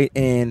my tight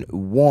end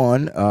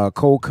 1,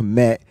 Cole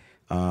Kmet,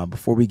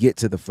 before we get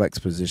to the flex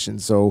position.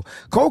 So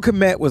Cole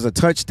Kmet was a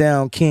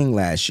touchdown king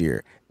last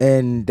year.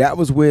 And that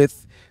was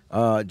with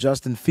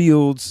Justin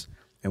Fields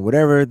and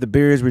whatever the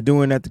Bears were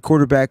doing at the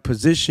quarterback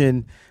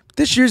position.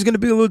 This year's going to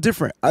be a little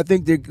different. I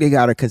think they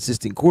got a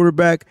consistent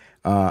quarterback.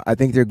 I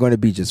think they're going to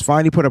be just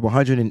fine. He put up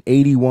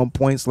 181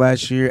 points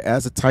last year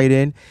as a tight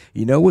end.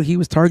 You know what? He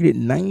was targeted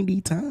 90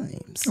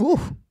 times.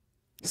 Ooh.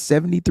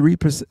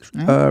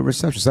 73%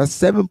 receptions. So that's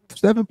 7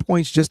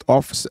 points just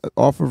off of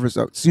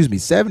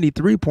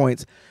 73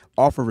 points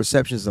off of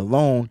receptions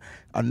alone.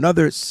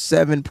 Another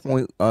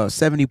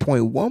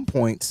 70.1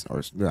 points,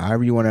 or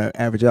however you want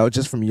to average out,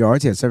 just from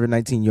yards. He had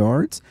 719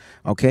 yards.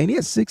 Okay, and he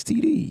had 6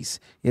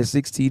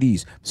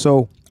 TDs.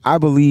 So I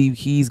believe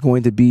he's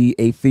going to be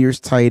a fierce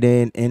tight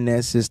end in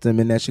that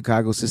system, in that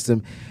Chicago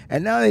system.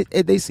 And now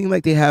they seem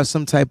like they have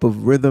some type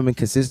of rhythm and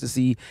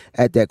consistency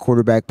at that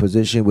quarterback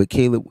position, with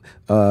Caleb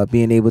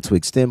being able to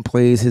extend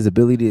plays, his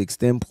ability to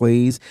extend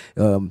plays.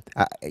 You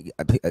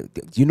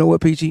know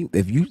what, Peachy?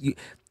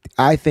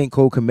 I think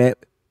Cole Kmet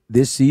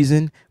this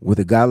season, with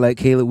a guy like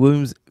Caleb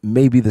Williams,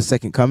 may be the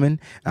second coming.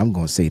 I'm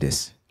going to say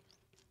this.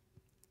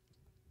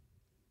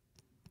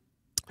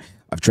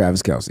 Of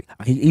Travis Kelce.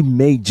 He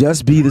may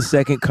just be the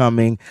second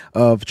coming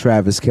of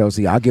Travis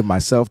Kelce. I'll give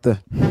myself the...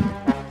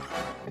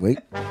 Wait.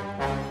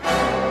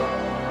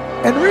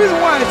 And the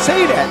reason why I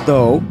say that,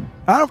 though,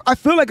 I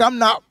feel like I'm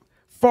not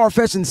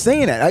far-fetched in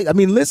saying that. I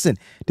mean, listen,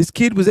 this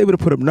kid was able to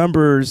put up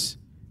numbers,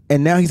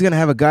 and now he's going to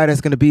have a guy that's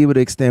going to be able to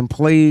extend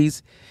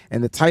plays,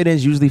 and the tight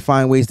ends usually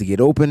find ways to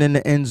get open in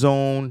the end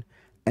zone.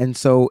 And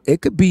so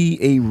it could be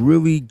a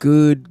really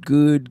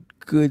good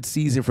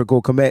season for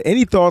Cole Kmet.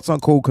 Any thoughts on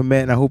Cole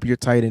Kmet? And I hope your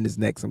tight end is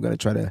next. I'm going to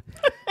try to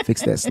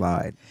fix that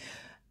slide.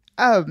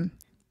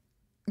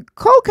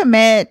 Cole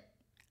Kmet,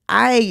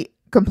 I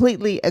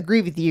completely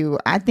agree with you.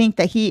 I think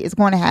that he is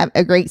going to have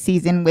a great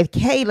season with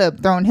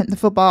Caleb throwing him the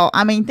football.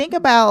 I mean, think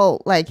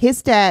about like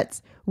his stats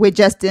with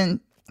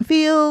Justin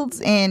Fields,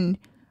 and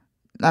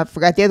I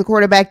forgot the other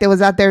quarterback that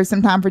was out there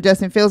sometime for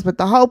Justin Fields. But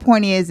the whole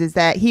point is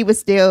that he was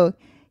still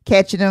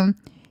catching them.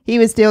 He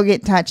was still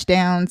getting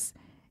touchdowns.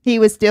 he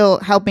was still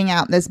helping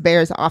out this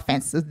Bears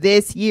offense. So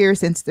this year,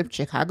 since the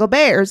Chicago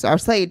Bears are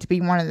slated to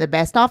be one of the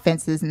best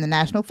offenses in the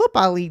National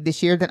Football League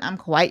this year, then I'm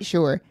quite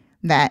sure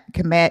that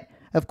Kmet,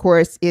 of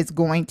course, is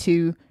going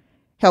to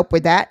help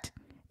with that.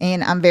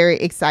 And I'm very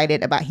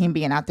excited about him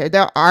being out there.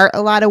 There are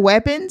a lot of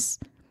weapons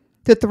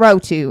to throw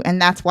to,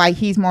 and that's why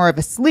he's more of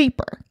a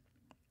sleeper.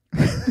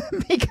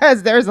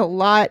 Because there's a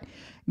lot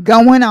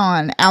going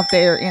on out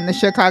there in the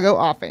Chicago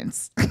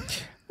offense. A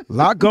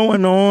lot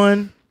going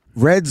on.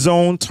 Red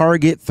zone,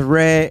 target,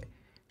 threat.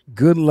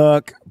 Good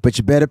luck, but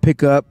you better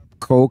pick up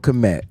Cole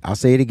Kmet. I'll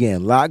say it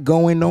again. Lot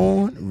going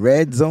on.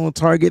 Red zone,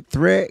 target,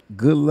 threat.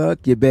 Good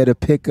luck. You better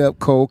pick up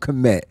Cole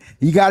Kmet.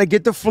 You got to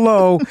get the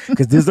flow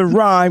because there's a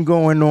rhyme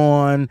going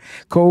on.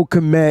 Cole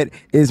Kmet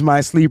is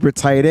my sleeper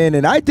tight end.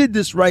 And I did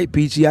this right,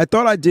 Peachy. I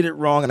thought I did it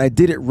wrong, and I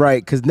did it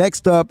right because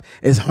next up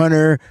is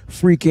Hunter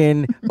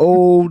freaking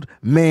old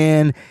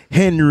man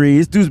Henry.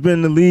 This dude's been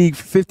in the league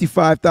for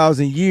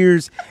 55,000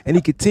 years, and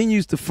he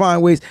continues to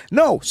find ways.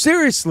 No,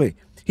 seriously.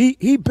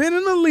 He been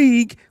in the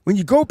league when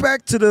you go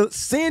back to the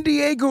San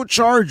Diego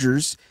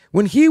Chargers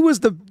when he was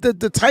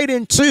the tight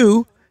end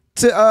 2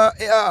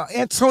 to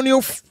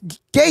Antonio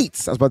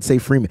Gates. I was about to say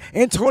Freeman.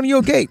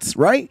 Antonio Gates,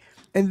 right?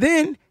 And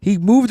then he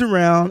moved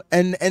around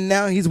and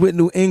now he's with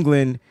New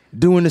England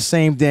doing the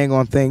same dang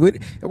on thing.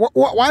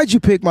 Why'd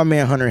you pick my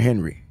man Hunter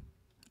Henry?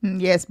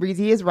 Yes,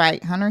 Breezie is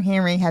right. Hunter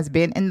Henry has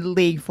been in the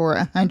league for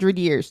 100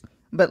 years.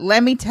 But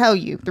let me tell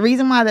you, the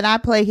reason why that I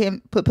put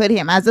him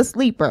as a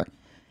sleeper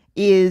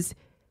is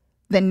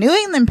the New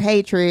England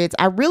Patriots.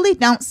 I really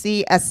don't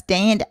see a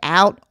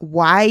standout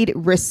wide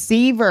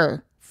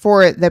receiver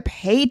for the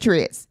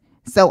Patriots.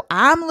 So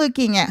I'm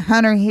looking at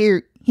Hunter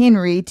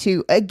Henry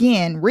to,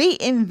 again,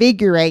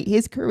 reinvigorate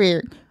his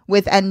career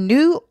with a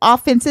new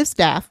offensive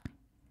staff,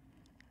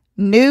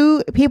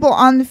 new people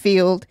on the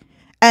field,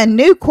 a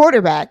new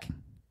quarterback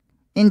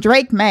in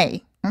Drake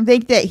May. I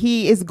think that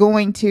he is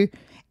going to...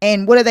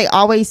 And what do they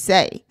always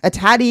say? A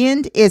tight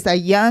end is a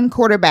young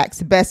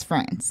quarterback's best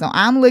friend. So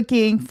I'm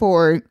looking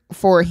for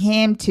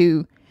him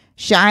to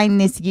shine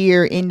this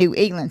year in New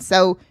England.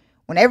 So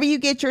whenever you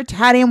get your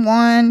tight end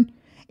 1,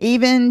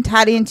 even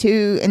tight end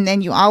 2, and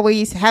then you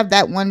always have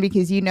that one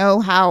because you know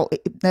how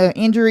the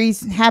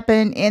injuries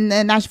happen in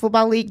the National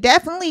Football League,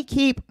 definitely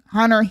keep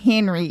Hunter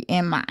Henry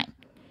in mind.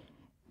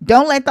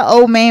 Don't let the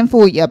old man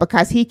fool you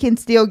because he can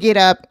still get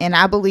up, and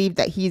I believe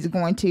that he's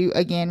going to,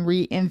 again,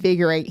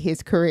 reinvigorate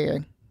his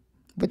career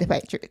with the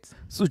Patriots.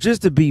 So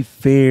just to be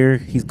fair,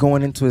 he's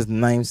going into his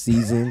 9th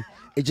season.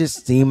 It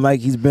just seemed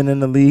like he's been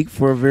in the league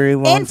for a very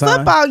long time. In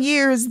football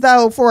years,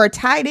 though, for a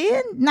tight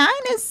end, 9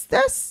 is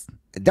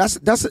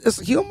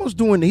he's almost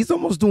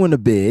doing a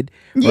bid,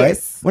 right?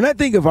 Yes. When I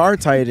think of our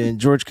tight end,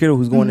 George Kittle,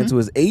 who's going into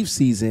his 8th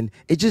season,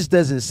 it just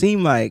doesn't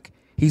seem like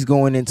he's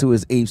going into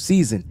his 8th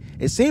season.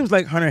 It seems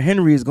like Hunter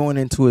Henry is going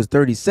into his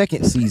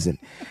 32nd season,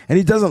 and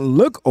he doesn't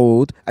look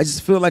old. I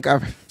just feel like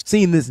I've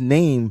seen this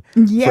name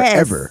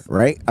forever,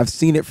 right? I've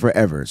seen it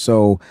forever.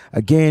 So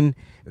again,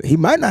 he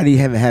might not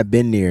even have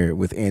been there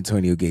with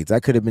Antonio Gates. I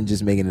could have been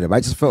just making it up.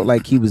 I just felt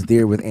like he was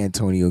there with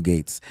Antonio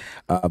Gates.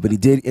 But he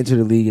did enter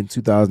the league in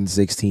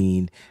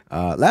 2016.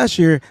 Last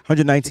year,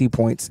 119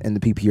 points in the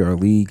PPR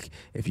league.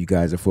 If you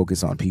guys are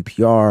focused on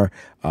PPR,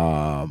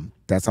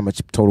 that's how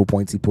much total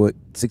points he put.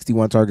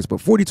 61 targets,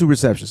 but 42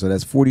 receptions. So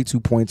that's 42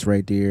 points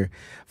right there.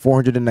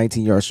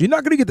 419 yards. So you're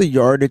not going to get the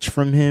yardage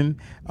from him,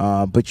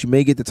 but you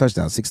may get the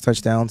touchdowns, 6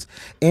 touchdowns.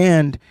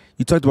 And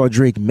you talked about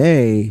Drake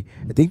May.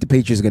 I think the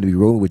Patriots are going to be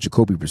rolling with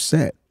Jacoby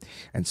Brissett.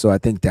 And so I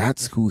think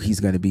that's who he's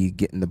going to be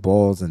getting the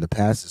balls and the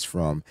passes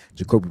from,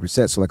 Jacoby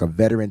Brissett. So like a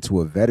veteran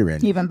to a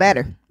veteran. Even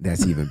better.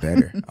 That's even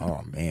better.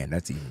 Oh, man,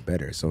 that's even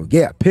better. So,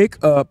 yeah,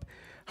 pick up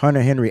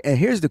Hunter Henry. And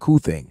here's the cool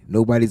thing.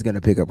 Nobody's going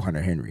to pick up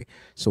Hunter Henry.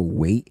 So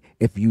wait.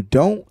 If you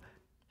don't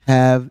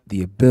have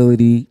the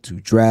ability to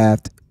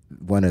draft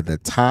one of the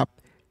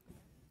top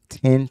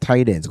 10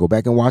 tight ends, go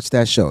back and watch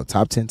that show,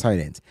 top 10 tight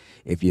ends.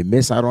 If you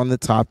miss out on the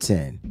top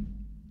 10,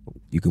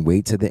 you can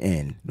wait to the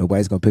end.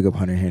 Nobody's going to pick up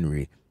Hunter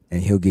Henry,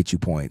 and he'll get you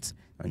points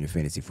on your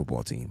fantasy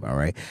football team. All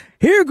right.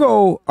 Here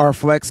go our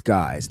flex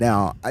guys.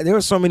 Now, there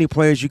were so many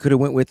players you could have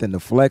went with in the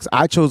flex.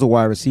 I chose a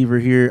wide receiver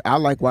here. I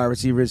like wide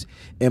receivers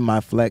in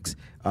my flex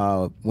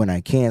when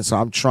I can. So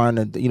I'm trying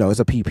to, it's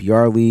a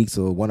PPR league.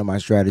 So one of my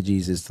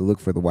strategies is to look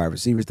for the wide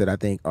receivers that I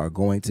think are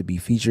going to be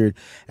featured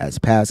as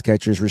pass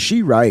catchers.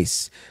 Rashee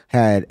Rice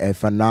had a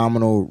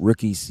phenomenal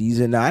rookie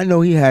season. Now, I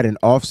know he had an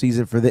off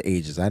season for the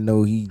ages. I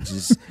know he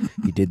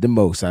did the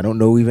most. I don't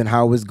know even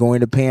how it was going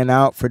to pan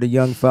out for the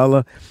young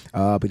fella.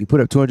 But he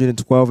put up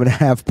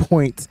 212.5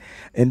 points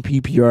in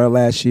PPR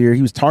last year.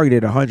 He was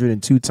targeted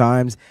 102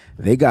 times.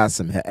 They got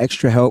some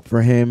extra help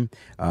for him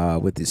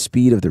with the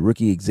speed of the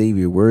rookie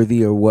Xavier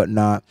Worthy or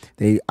whatnot.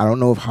 I don't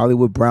know if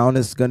Hollywood Brown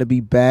is going to be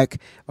back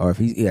or if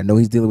I know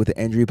he's dealing with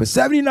the injury, but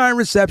 79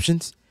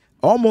 receptions,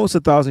 almost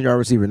 1,000-yard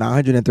receiver,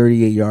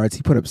 938 yards.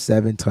 He put up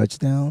 7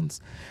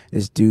 touchdowns.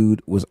 This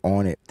dude was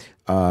on it.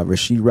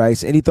 Rashee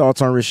Rice, any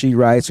thoughts on Rashee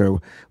Rice? Or,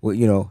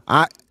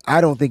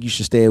 I don't think you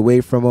should stay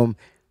away from him,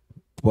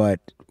 but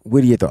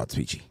what are your thoughts,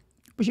 Peachy?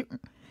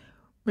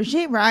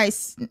 Rasheed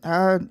Rice, if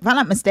I'm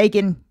not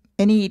mistaken,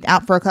 and he's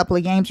out for a couple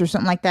of games or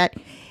something like that.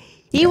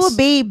 He will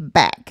be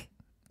back.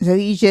 So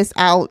he's just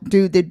out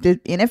due to the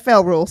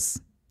NFL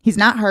rules. He's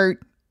not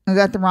hurt. There's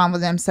nothing wrong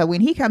with him. So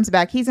when he comes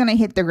back, he's going to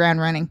hit the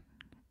ground running.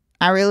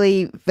 I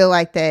really feel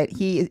like that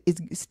he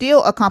is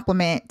still a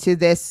compliment to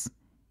this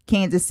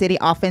Kansas City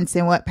offense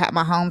and what Pat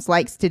Mahomes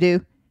likes to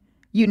do.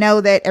 You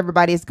know that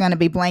everybody is going to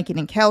be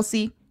blanketing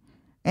Kelsey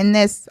in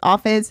this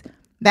offense.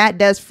 That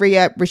does free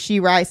up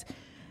Rasheed Rice.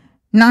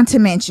 Not to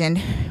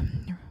mention,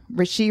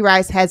 Rasheed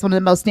Rice has one of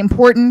the most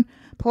important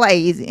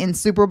plays in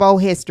Super Bowl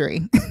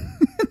history.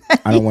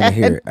 I don't want to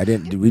hear it. I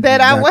didn't. We're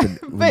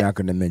not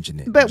going to mention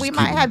it. But we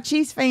might have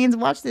Chiefs fans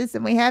watch this,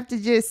 and we have to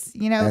just,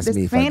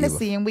 this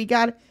fantasy, and we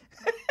got.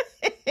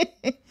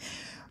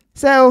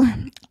 So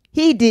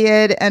he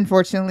did,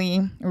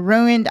 unfortunately,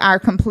 ruined our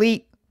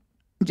complete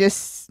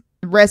just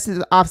rest of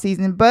the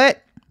offseason.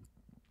 But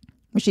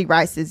Rasheed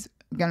Rice is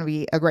going to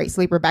be a great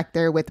sleeper back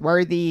there with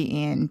Worthy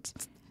and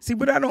see.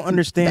 What I don't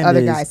understand the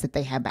other guys that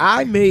they have back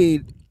there.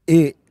 Made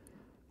it.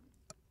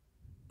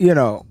 You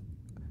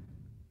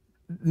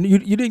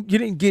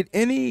didn't get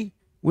any,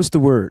 what's the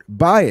word,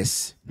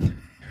 bias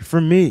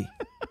from me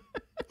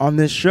on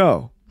this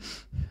show.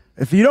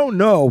 If you don't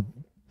know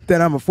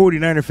that I'm a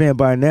 49er fan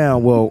by now,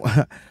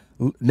 well,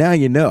 now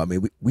you know. I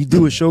mean, we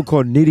do a show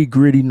called Nitty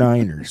Gritty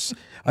Niners.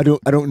 I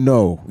don't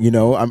know.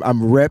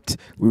 We're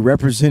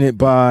represented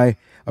by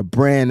a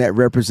brand that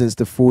represents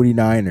the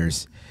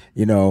 49ers,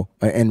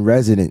 and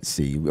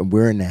residency. I'm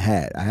wearing the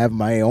hat. I have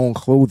my own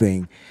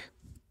clothing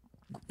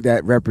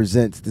that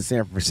represents the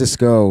San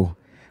Francisco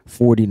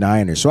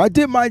 49ers. So I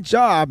did my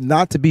job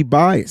not to be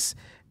biased,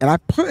 and I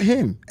put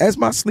him as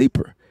my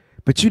sleeper.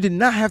 But you did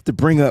not have to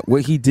bring up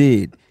what he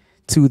did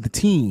to the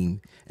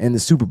team in the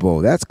Super Bowl.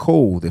 That's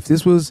cold. If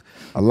this was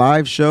a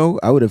live show,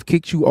 I would have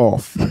kicked you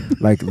off,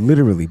 like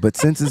literally. But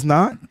since it's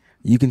not,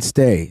 you can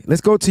stay. Let's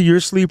go to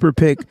your sleeper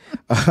pick,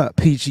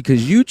 Peachy,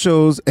 because you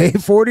chose a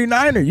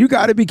 49er. You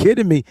got to be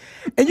kidding me.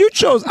 And you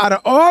chose, out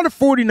of all the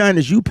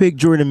 49ers, you picked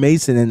Jordan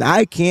Mason, and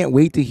I can't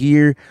wait to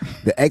hear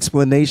the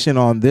explanation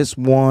on this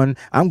one.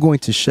 I'm going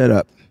to shut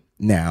up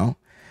now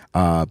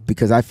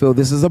because I feel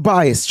this is a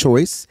biased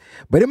choice,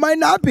 but it might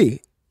not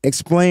be.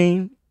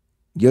 Explain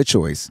your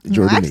choice,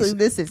 Jordan Mason.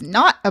 This is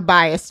not a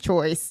biased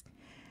choice.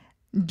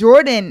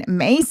 Jordan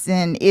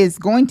Mason is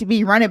going to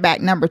be running back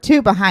number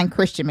 2 behind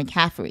Christian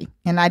McCaffrey.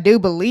 And I do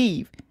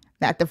believe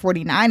that the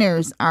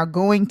 49ers are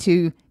going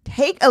to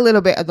take a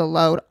little bit of the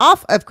load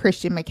off of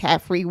Christian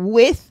McCaffrey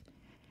with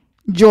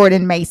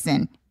Jordan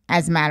Mason,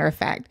 as a matter of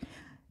fact.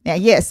 Now,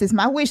 yes, it's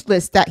my wish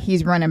list that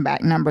he's running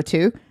back number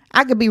 2.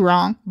 I could be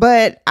wrong,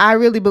 but I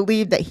really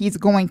believe that he's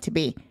going to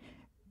be.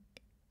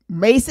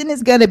 Mason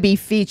is going to be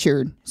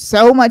featured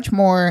so much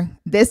more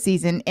this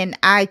season, and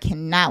I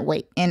cannot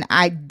wait. And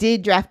I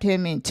did draft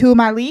him in 2 of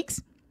my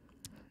leagues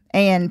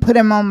and put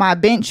him on my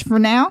bench for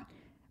now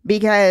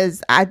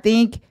because I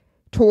think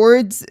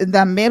towards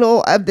the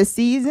middle of the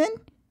season,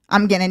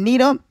 I'm going to need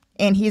him,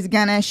 and he's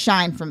going to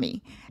shine for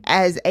me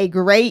as a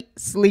great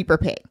sleeper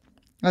pick.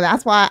 Well,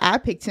 that's why I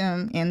picked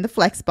him in the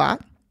flex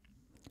spot,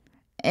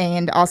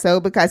 and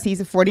also because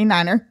he's a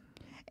 49er.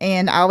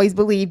 And I always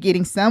believe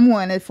getting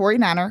someone at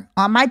 49er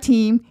on my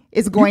team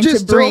is going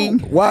to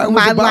bring my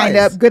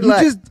lineup good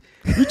luck.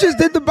 You just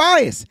did the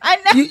bias. I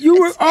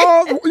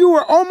know. You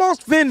were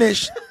almost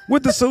finished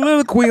with the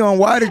soliloquy on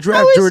why to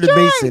draft Jordan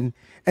Mason,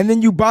 and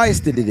then you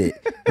biased it,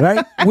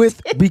 right?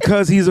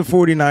 Because he's a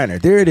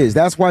 49er. There it is.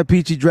 That's why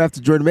Peachy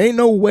drafted Jordan. Ain't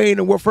no way in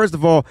the world. First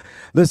of all,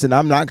 listen,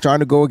 I'm not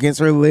trying to go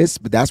against her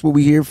list, but that's what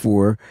we're here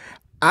for.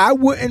 I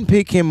wouldn't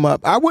pick him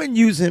up. I wouldn't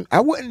use him.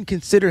 I wouldn't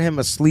consider him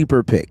a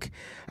sleeper pick.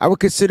 I would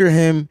consider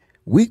him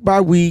week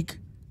by week,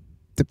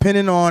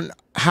 depending on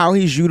how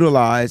he's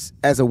utilized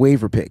as a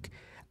waiver pick.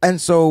 And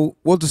so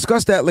we'll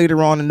discuss that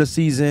later on in the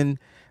season.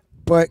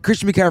 But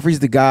Christian McCaffrey's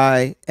the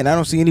guy, and I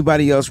don't see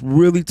anybody else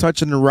really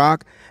touching the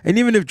rock. And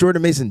even if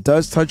Jordan Mason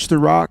does touch the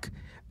rock,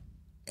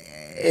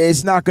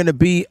 it's not going to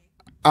be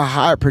a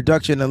high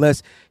production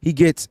unless he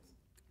gets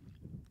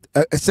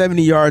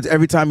 70 yards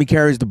every time he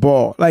carries the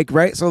ball,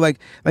 right? So like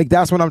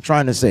that's what I'm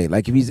trying to say.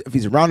 Like if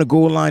he's around the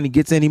goal line, he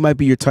gets in, he might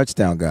be your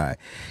touchdown guy.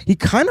 He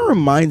kind of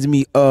reminds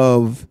me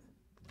of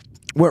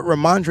what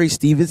Ramondre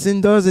Stevenson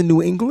does in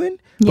New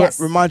England. Yes.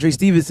 But Ramondre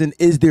Stevenson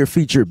is their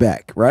feature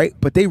back, right?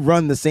 But they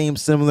run the same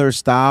similar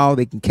style.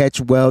 They can catch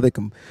well. They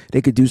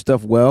could do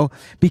stuff well.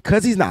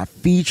 Because he's not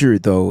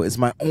featured, though, is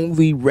my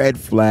only red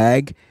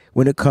flag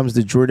when it comes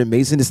to Jordan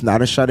Mason. It's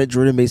not a shot at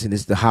Jordan Mason.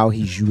 It's how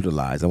he's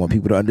utilized. I want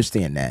people to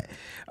understand that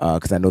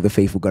because I know the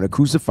faithful are going to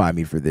crucify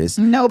me for this.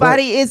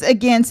 Nobody is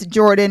against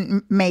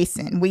Jordan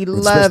Mason. We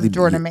love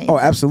Jordan Mason. Oh,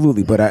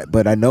 absolutely.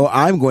 But I know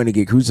I'm going to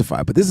get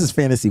crucified. But this is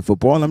fantasy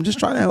football, and I'm just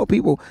trying to help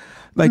people,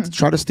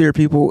 try to steer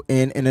people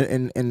in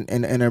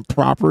a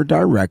proper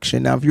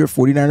direction. Now, if you're a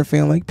 49er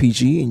fan like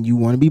Peachy and you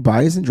want to be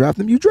biased and draft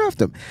them, you draft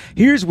them.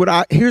 Here's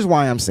why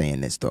I'm saying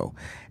this, though.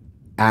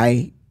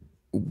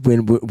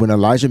 When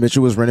Elijah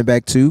Mitchell was running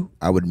back 2,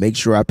 I would make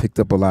sure I picked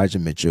up Elijah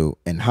Mitchell.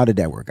 And how did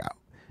that work out?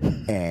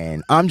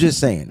 And I'm just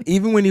saying,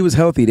 even when he was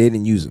healthy, they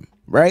didn't use him.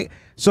 right?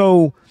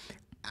 So,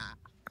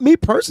 me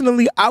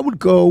personally, I would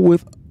go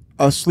with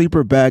a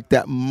sleeper back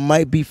that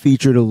might be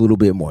featured a little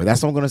bit more.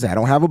 That's what I'm going to say. I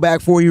don't have a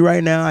back for you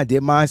right now. I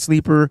did my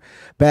sleeper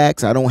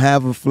backs. I don't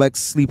have a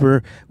flex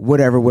sleeper,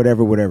 whatever.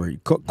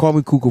 Call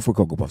me cuckoo for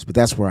Cocoa Puffs, but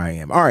that's where I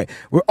am. All right,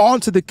 we're on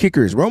to the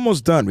kickers. We're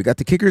almost done. We got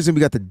the kickers and we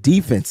got the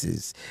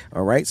defenses.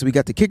 All right, so we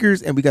got the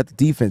kickers and we got the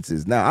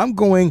defenses. Now, I'm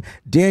going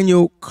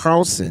Daniel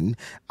Carlson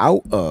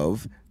out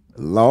of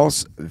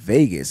Las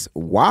Vegas.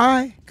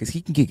 Why? Because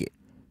he can kick it.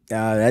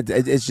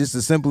 It's just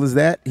as simple as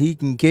that. He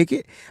can kick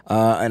it,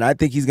 and I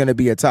think he's going to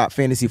be a top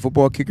fantasy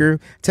football kicker.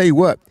 Tell you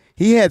what,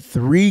 he had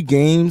 3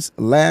 games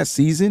last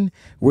season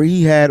where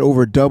he had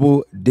over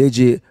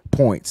double-digit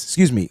points.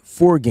 Excuse me,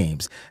 4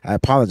 games. I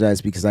apologize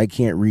because I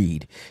can't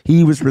read.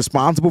 He was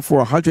responsible for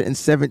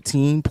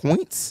 117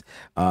 points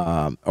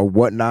or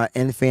whatnot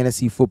in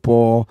fantasy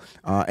football.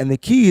 And the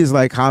key is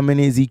like how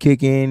many is he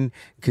kicking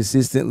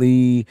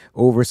consistently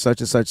over such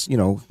and such,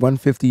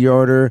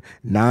 150-yarder,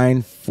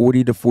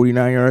 940 to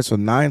 49 yards. So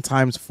 9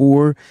 times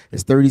 4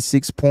 is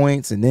 36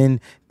 points, and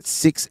then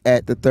 6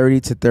 at the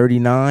 30 to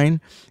 39.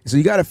 So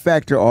you got to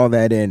factor all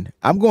that in.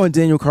 I'm going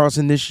Daniel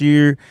Carlson this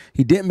year.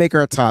 He didn't make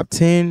our top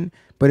 10.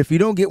 But if you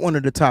don't get one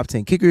of the top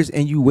 10 kickers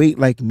and you wait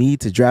like me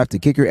to draft a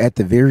kicker at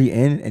the very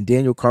end and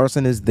Daniel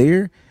Carlson is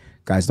there,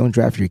 guys, don't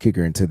draft your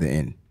kicker until the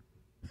end.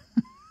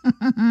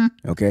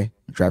 Okay?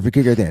 Draft your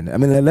kicker at the end. I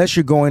mean, unless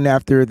you're going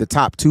after the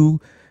top 2,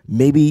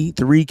 maybe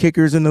 3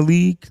 kickers in the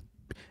league,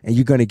 and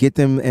you're going to get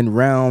them in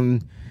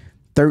round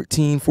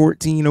 13,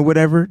 14, or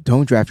whatever,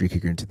 don't draft your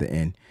kicker into the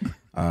end.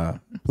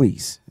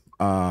 Please.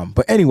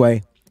 But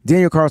anyway,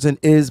 Daniel Carlson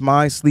is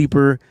my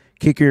sleeper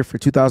kicker for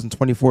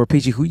 2024.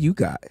 Peachy, who you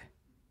got?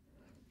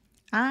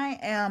 I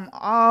am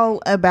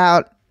all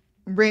about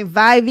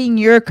reviving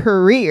your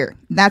career.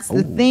 That's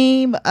the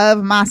theme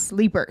of my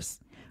sleepers.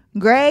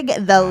 Greg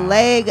the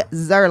Leg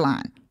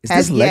Zuerlein. Is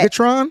this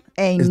Legatron?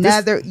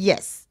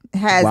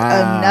 Has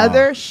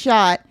another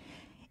shot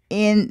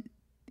in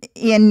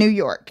New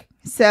York.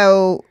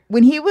 So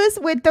when he was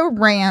with the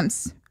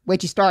Rams,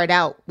 which he started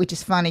out, which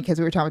is funny because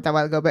we were talking about that a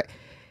while ago, but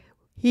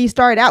he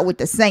started out with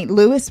the St.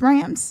 Louis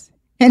Rams.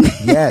 And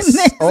yes.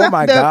 Oh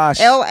my gosh.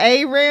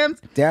 LA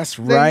Rams. That's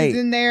so right. He's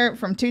in there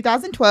from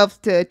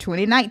 2012 to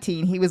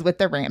 2019. He was with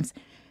the Rams.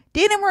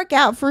 Didn't work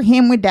out for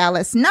him with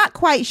Dallas. Not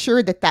quite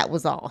sure that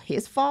was all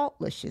his fault.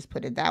 Let's just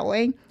put it that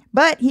way.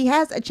 But he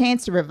has a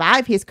chance to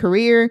revive his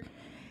career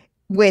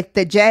with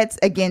the Jets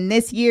again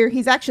this year.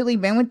 He's actually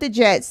been with the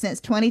Jets since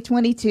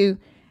 2022.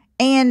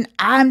 And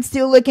I'm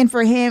still looking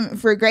for him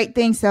for great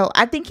things. So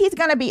I think he's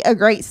going to be a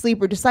great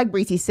sleeper. Just like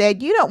Breezie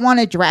said, you don't want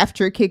to draft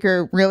your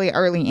kicker really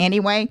early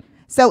anyway.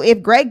 So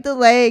if Greg the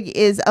Leg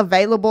is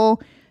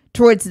available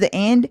towards the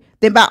end,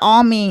 then by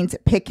all means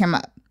pick him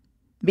up,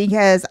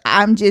 because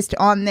I'm just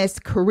on this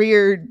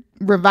career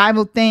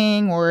revival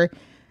thing, or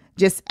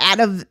just out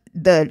of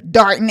the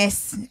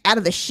darkness, out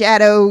of the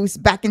shadows,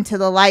 back into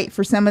the light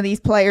for some of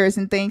these players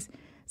and things.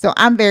 So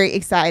I'm very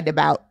excited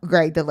about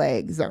Greg the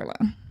Leg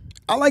Zuerlein.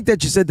 I like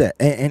that you said that.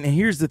 And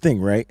here's the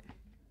thing, right?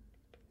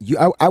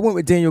 I went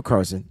with Daniel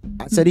Carlson.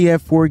 I said he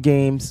had 4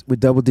 games with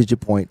double-digit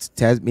points.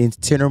 That means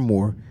 10 or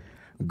more.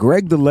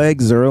 Greg the Leg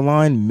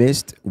Zuerlein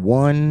missed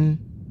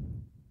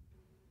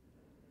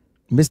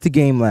the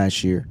game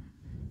last year.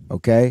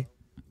 Okay?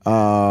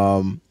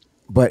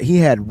 But he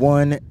had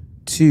 1,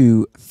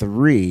 2,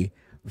 3,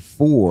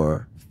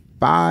 4,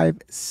 5,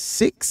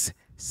 6,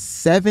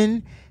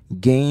 7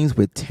 games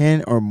with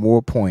 10 or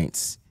more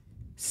points.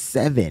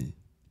 7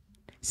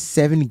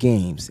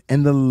 games.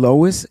 And the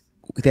lowest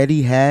that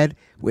he had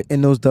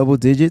in those double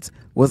digits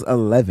was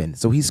 11.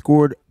 So he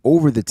scored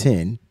over the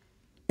 10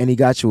 and he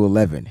got you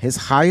 11. His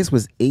highest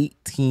was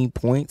 18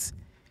 points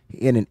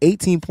in an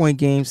 18-point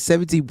game,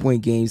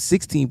 17-point game,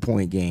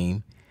 16-point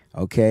game.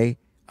 Okay.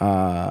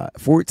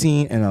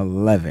 14 and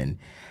 11.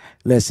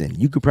 Listen,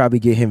 you could probably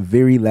get him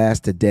very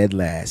last to dead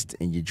last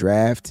in your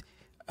draft.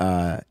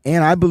 And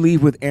I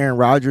believe with Aaron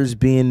Rodgers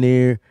being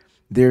there,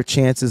 their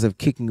chances of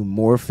kicking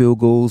more field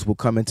goals will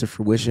come into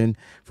fruition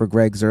for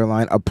Greg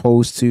Zuerlein,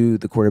 opposed to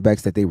the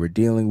quarterbacks that they were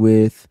dealing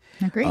with.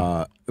 Agreed.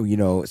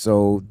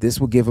 So this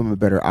will give him a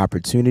better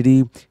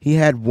opportunity. He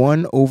had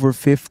 1 over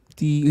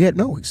 50.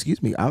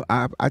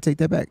 I take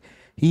that back.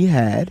 He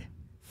had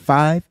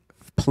 5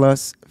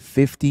 plus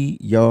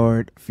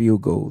 50-yard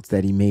field goals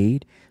that he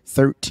made.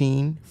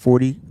 13,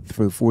 40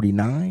 through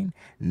 49,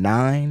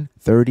 9,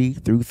 30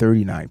 through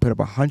 39. Put up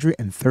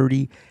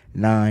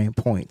 139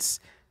 points.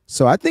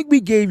 So I think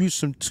we gave you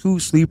some 2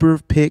 sleeper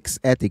picks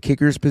at the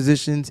kickers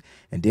positions,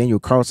 and Daniel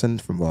Carlson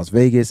from Las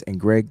Vegas and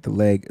Greg the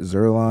Leg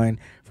Zuerlein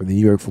from the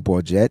New York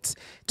Football Jets,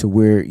 to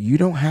where you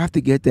don't have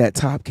to get that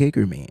top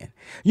kicker, man.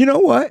 You know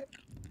what?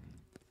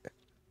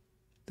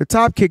 The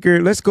top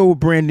kicker, let's go with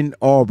Brandon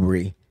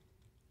Aubrey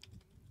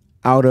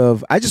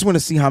I just want to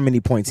see how many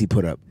points he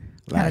put up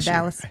last year.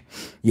 Dallas.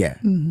 Yeah.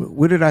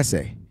 What did I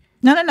say?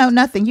 No,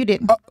 nothing. You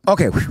didn't.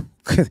 Okay.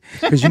 Because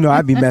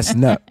I'd be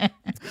messing up.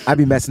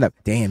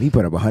 Damn, he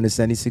put up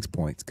 176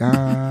 points.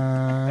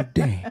 God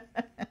damn.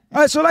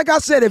 All right, so like I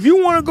said, if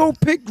you want to go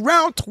pick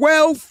round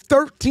 12,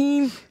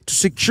 13 to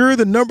secure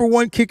the number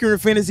one kicker in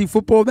fantasy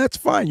football, that's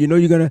fine. You're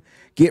going to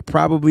get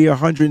probably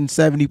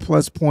 170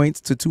 plus points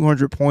to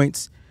 200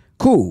 points.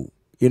 Cool.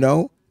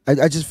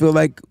 I just feel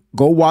like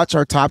go watch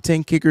our top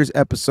 10 kickers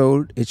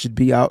episode. It should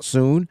be out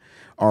soon.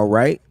 All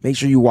right. Make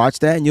sure you watch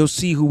that and you'll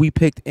see who we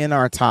picked in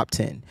our top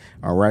 10.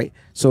 All right.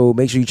 So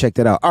make sure you check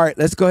that out. All right.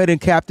 Let's go ahead and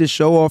cap this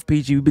show off,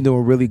 PG. We've been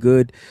doing really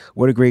good.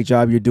 What a great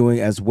job you're doing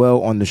as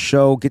well on the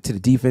show. Get to the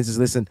defenses.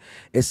 Listen,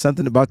 it's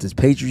something about this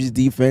Patriots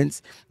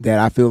defense that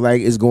I feel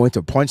like is going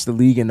to punch the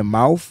league in the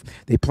mouth.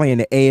 They play in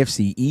the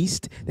AFC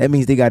East. That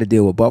means they got to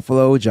deal with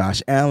Buffalo,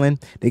 Josh Allen.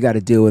 They got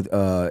to deal with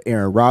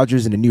Aaron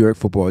Rodgers and the New York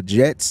Football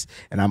Jets.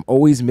 And I'm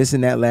always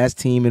missing that last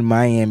team in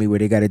Miami where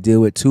they got to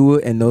deal with Tua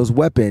and those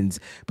weapons.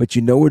 But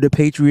you know where the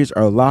Patriots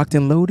are locked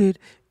and loaded?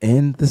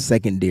 In the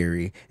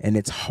secondary, and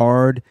it's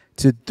hard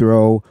to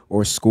throw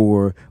or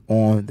score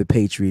on the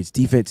Patriots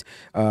defense.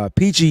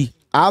 Peachy,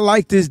 I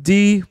like this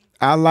D.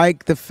 I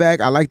like the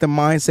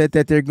mindset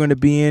that they're going to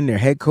be in. Their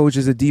head coach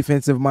is a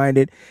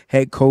defensive-minded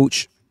head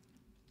coach,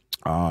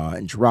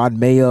 and Gerard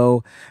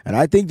Mayo, and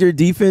I think their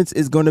defense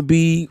is going to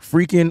be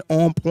freaking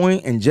on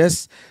point. And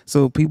just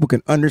so people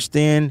can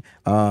understand,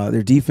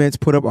 their defense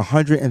put up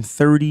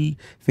 130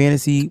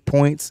 fantasy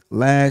points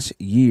last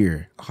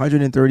year.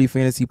 130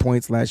 fantasy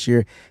points last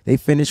year. They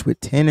finished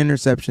with 10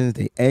 interceptions.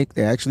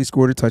 They actually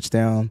scored a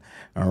touchdown.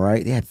 All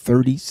right, they had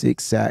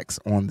 36 sacks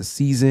on the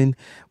season,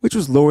 which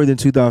was lower than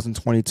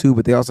 2022.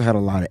 But they also had a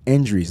lot of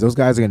injuries. Those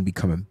guys are going to be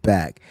coming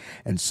back,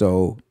 and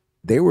so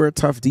they were a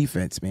tough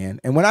defense,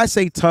 man. And when I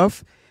say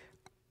tough,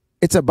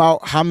 it's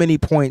about how many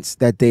points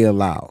that they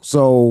allow.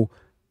 So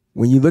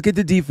when you look at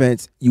the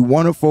defense, you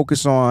want to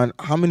focus on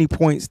how many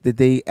points did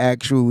they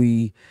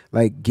actually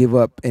give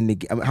up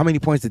how many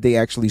points did they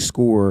actually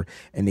score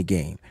in the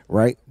game,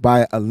 right?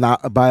 By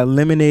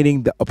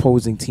eliminating the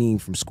opposing team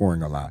from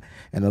scoring a lot.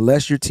 And the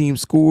less your team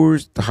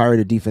scores, the higher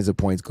the defensive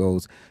points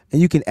goes.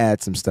 And you can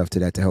add some stuff to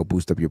that to help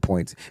boost up your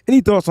points.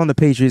 Any thoughts on the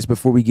Patriots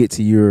before we get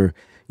to your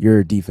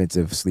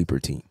defensive sleeper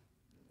team?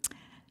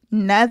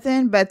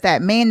 Nothing but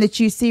that man that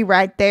you see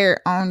right there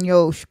on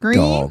your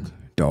screen.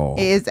 Dog.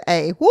 Is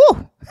a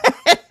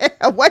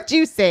what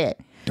you said.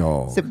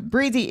 Dog. So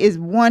Breezie is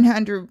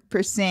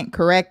 100%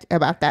 correct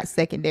about that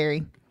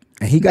secondary.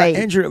 And he got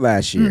injured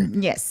last year.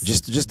 Yes.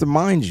 Just to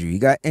mind you, he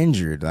got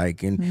injured.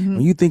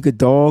 When you think of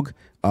dog,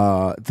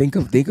 think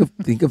of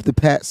the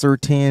Pat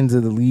Surtains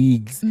of the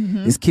leagues.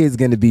 This kid's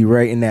gonna be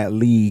right in that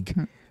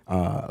league.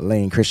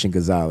 Laying Christian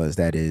Gonzalez,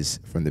 that is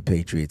from the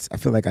Patriots. I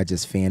feel like I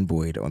just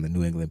fanboyed on the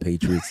New England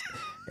Patriots,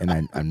 and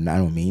I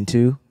don't mean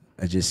to.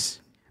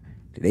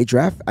 Did they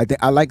draft?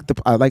 I like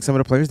some of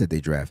the players that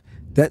they draft.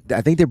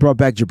 I think they brought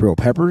back Jabril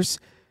Peppers.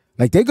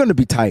 They're going to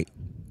be tight.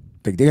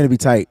 They're going to be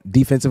tight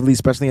defensively,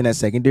 especially in that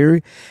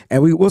secondary.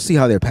 And we'll see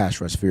how their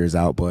pass rush fares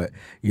out. But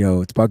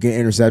it's about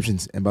getting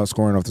interceptions and about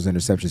scoring off those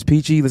interceptions.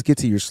 Peachy, let's get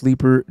to your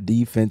sleeper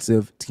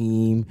defensive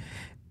team.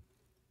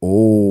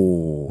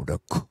 Oh, the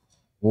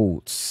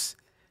Colts.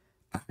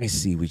 I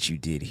see what you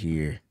did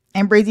here.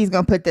 And Breezy's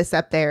going to put this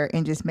up there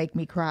and just make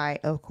me cry,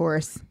 of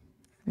course,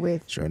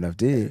 with sure enough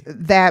did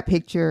that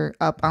picture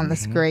up on the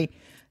screen.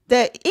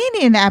 The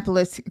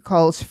Indianapolis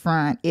Colts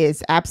front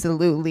is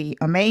absolutely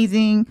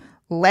amazing,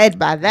 led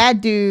by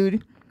that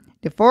dude,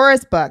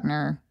 DeForest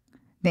Buckner.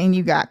 Then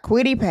you got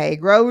Kwity Paye,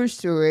 Grover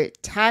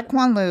Stewart,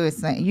 Tyquan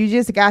Lewis. You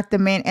just got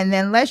them in. And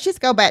then let's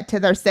just go back to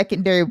their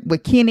secondary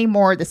with Kenny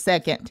Moore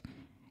II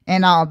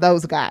and all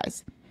those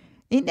guys.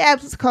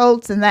 Indianapolis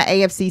Colts and that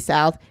AFC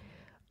South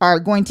are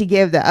going to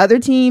give the other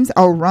teams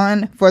a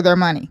run for their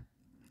money.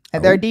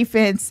 Their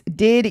defense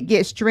did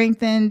get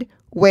strengthened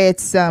with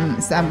some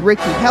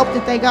rookie help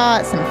that they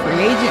got, some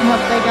free agent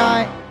help they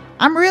got.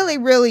 I'm really,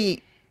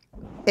 really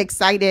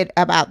excited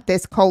about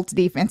this Colts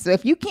defense. So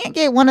if you can't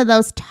get one of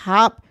those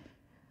top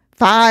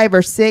 5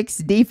 or 6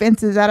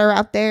 defenses that are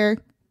out there,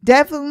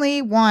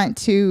 definitely want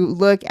to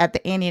look at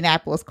the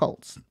Indianapolis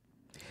Colts.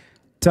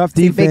 Tough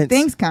defense. Big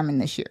things coming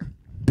this year.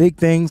 Big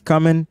things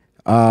coming.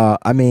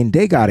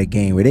 They got a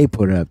game where they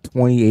put up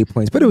 28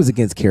 points, but it was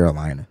against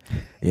Carolina.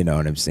 You know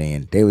what I'm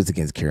saying? They was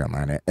against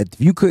Carolina. If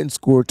you couldn't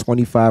score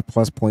 25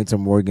 plus points or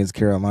more against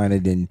Carolina,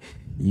 then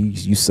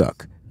you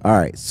suck. All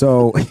right.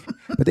 So,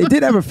 but they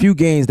did have a few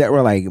games that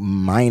were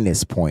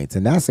minus points,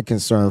 and that's a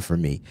concern for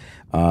me.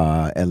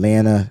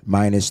 Atlanta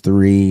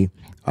 -3,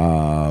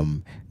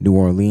 New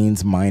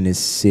Orleans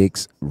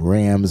 -6,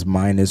 Rams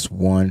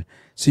 -1.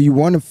 So you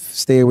want to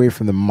stay away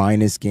from the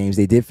minus games.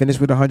 They did finish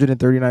with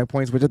 139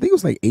 points, which I think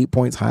was 8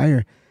 points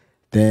higher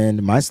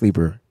than my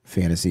sleeper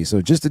fantasy.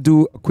 So just to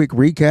do a quick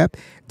recap,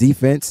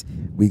 defense,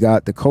 we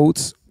got the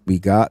Colts, we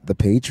got the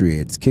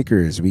Patriots.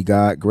 Kickers, we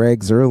got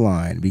Greg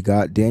Zuerlein, we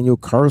got Daniel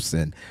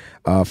Carlson.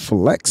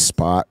 Flex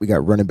spot, we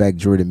got running back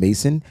Jordan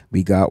Mason,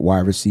 we got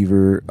wide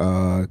receiver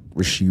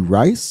Rashee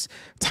Rice.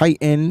 Tight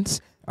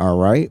ends, all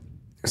right.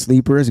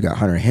 Sleepers, we got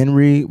Hunter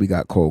Henry, we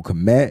got Cole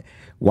Kmet.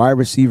 Wide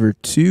receiver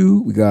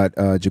 2, we got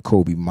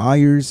Jacoby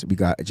Myers, we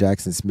got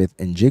Jackson Smith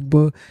and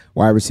Jigba.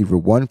 Wide receiver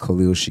 1,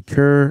 Khalil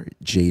Shakur,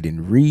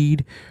 Jaden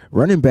Reed.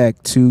 Running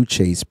back 2,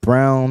 Chase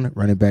Brown.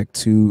 Running back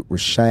 2,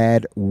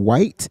 Rashad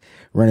White.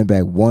 Running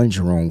back 1,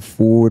 Jerome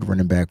Ford.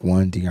 Running back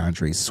 1,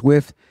 DeAndre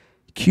Swift.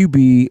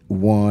 QB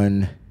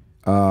 1,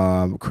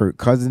 Kirk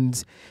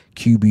Cousins.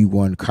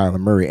 QB1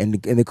 Kyler Murray.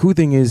 And the cool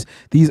thing is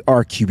these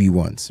are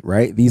QB1s,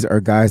 right? These are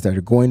guys that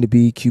are going to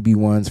be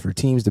QB1s for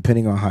teams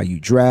depending on how you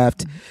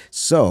draft.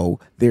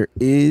 So there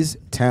is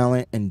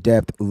talent and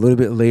depth a little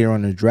bit later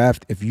on in the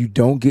draft. If you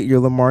don't get your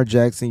Lamar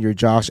Jackson, your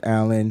Josh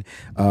Allen,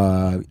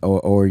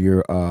 or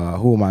your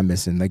who am I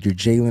missing? Like your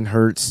Jalen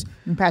Hurts,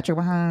 Patrick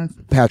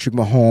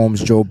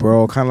Mahomes, Joe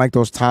Burrow, kind of like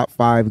those top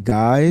 5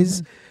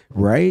 guys.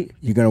 Right,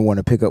 you're gonna want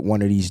to pick up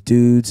one of these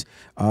dudes,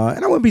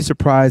 and I wouldn't be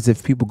surprised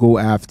if people go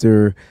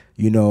after,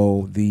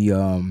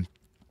 the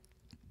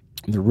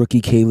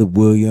rookie Caleb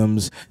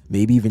Williams,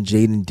 maybe even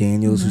Jaden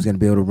Daniels, who's gonna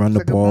be able to run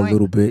the ball a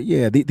little bit.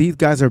 Yeah, these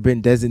guys have been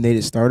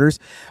designated starters,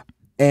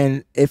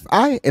 and if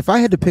I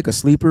had to pick a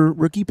sleeper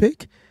rookie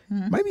pick,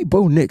 might be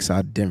Bo Nix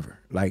out of Denver,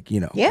 at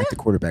the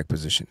quarterback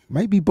position.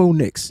 Might be Bo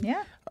Nix.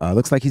 Yeah.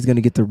 Looks like he's going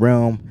to get the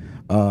realm,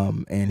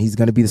 and he's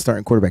going to be the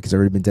starting quarterback. He's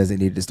already been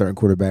designated the starting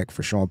quarterback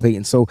for Sean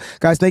Payton. So,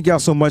 guys, thank y'all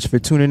so much for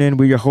tuning in.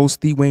 We're your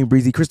host, the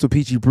WayneBreezie, Crystal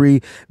Peachy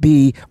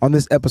B. On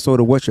this episode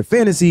of What's Your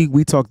Fantasy,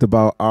 we talked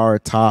about our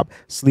top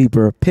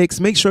sleeper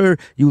picks. Make sure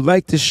you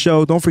like this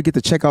show. Don't forget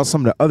to check out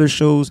some of the other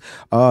shows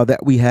that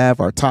we have,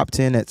 our top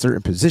 10 at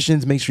certain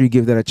positions. Make sure you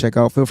give that a check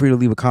out. Feel free to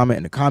leave a comment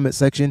in the comment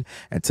section.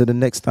 Until the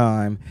next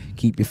time,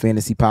 keep your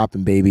fantasy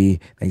popping,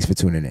 baby. Thanks for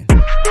tuning in.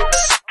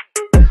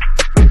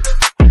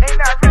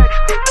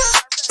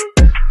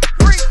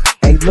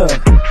 Hey, look,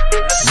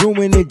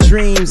 ruining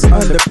dreams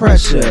under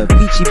pressure.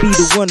 Peachy be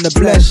the one to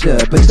bless ya,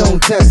 but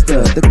don't test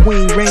her. The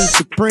queen reigns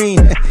supreme,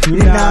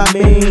 you know what I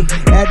mean?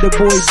 Add the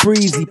boy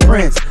Breezy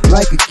Prince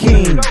like a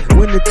king.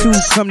 When the two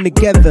come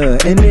together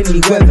in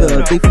any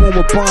weather, they form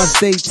a bond,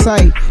 stay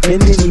tight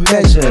in any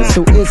measure.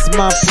 So it's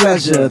my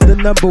pleasure, the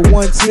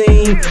 #1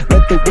 team.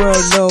 Let the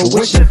world know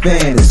what's your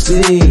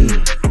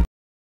fantasy.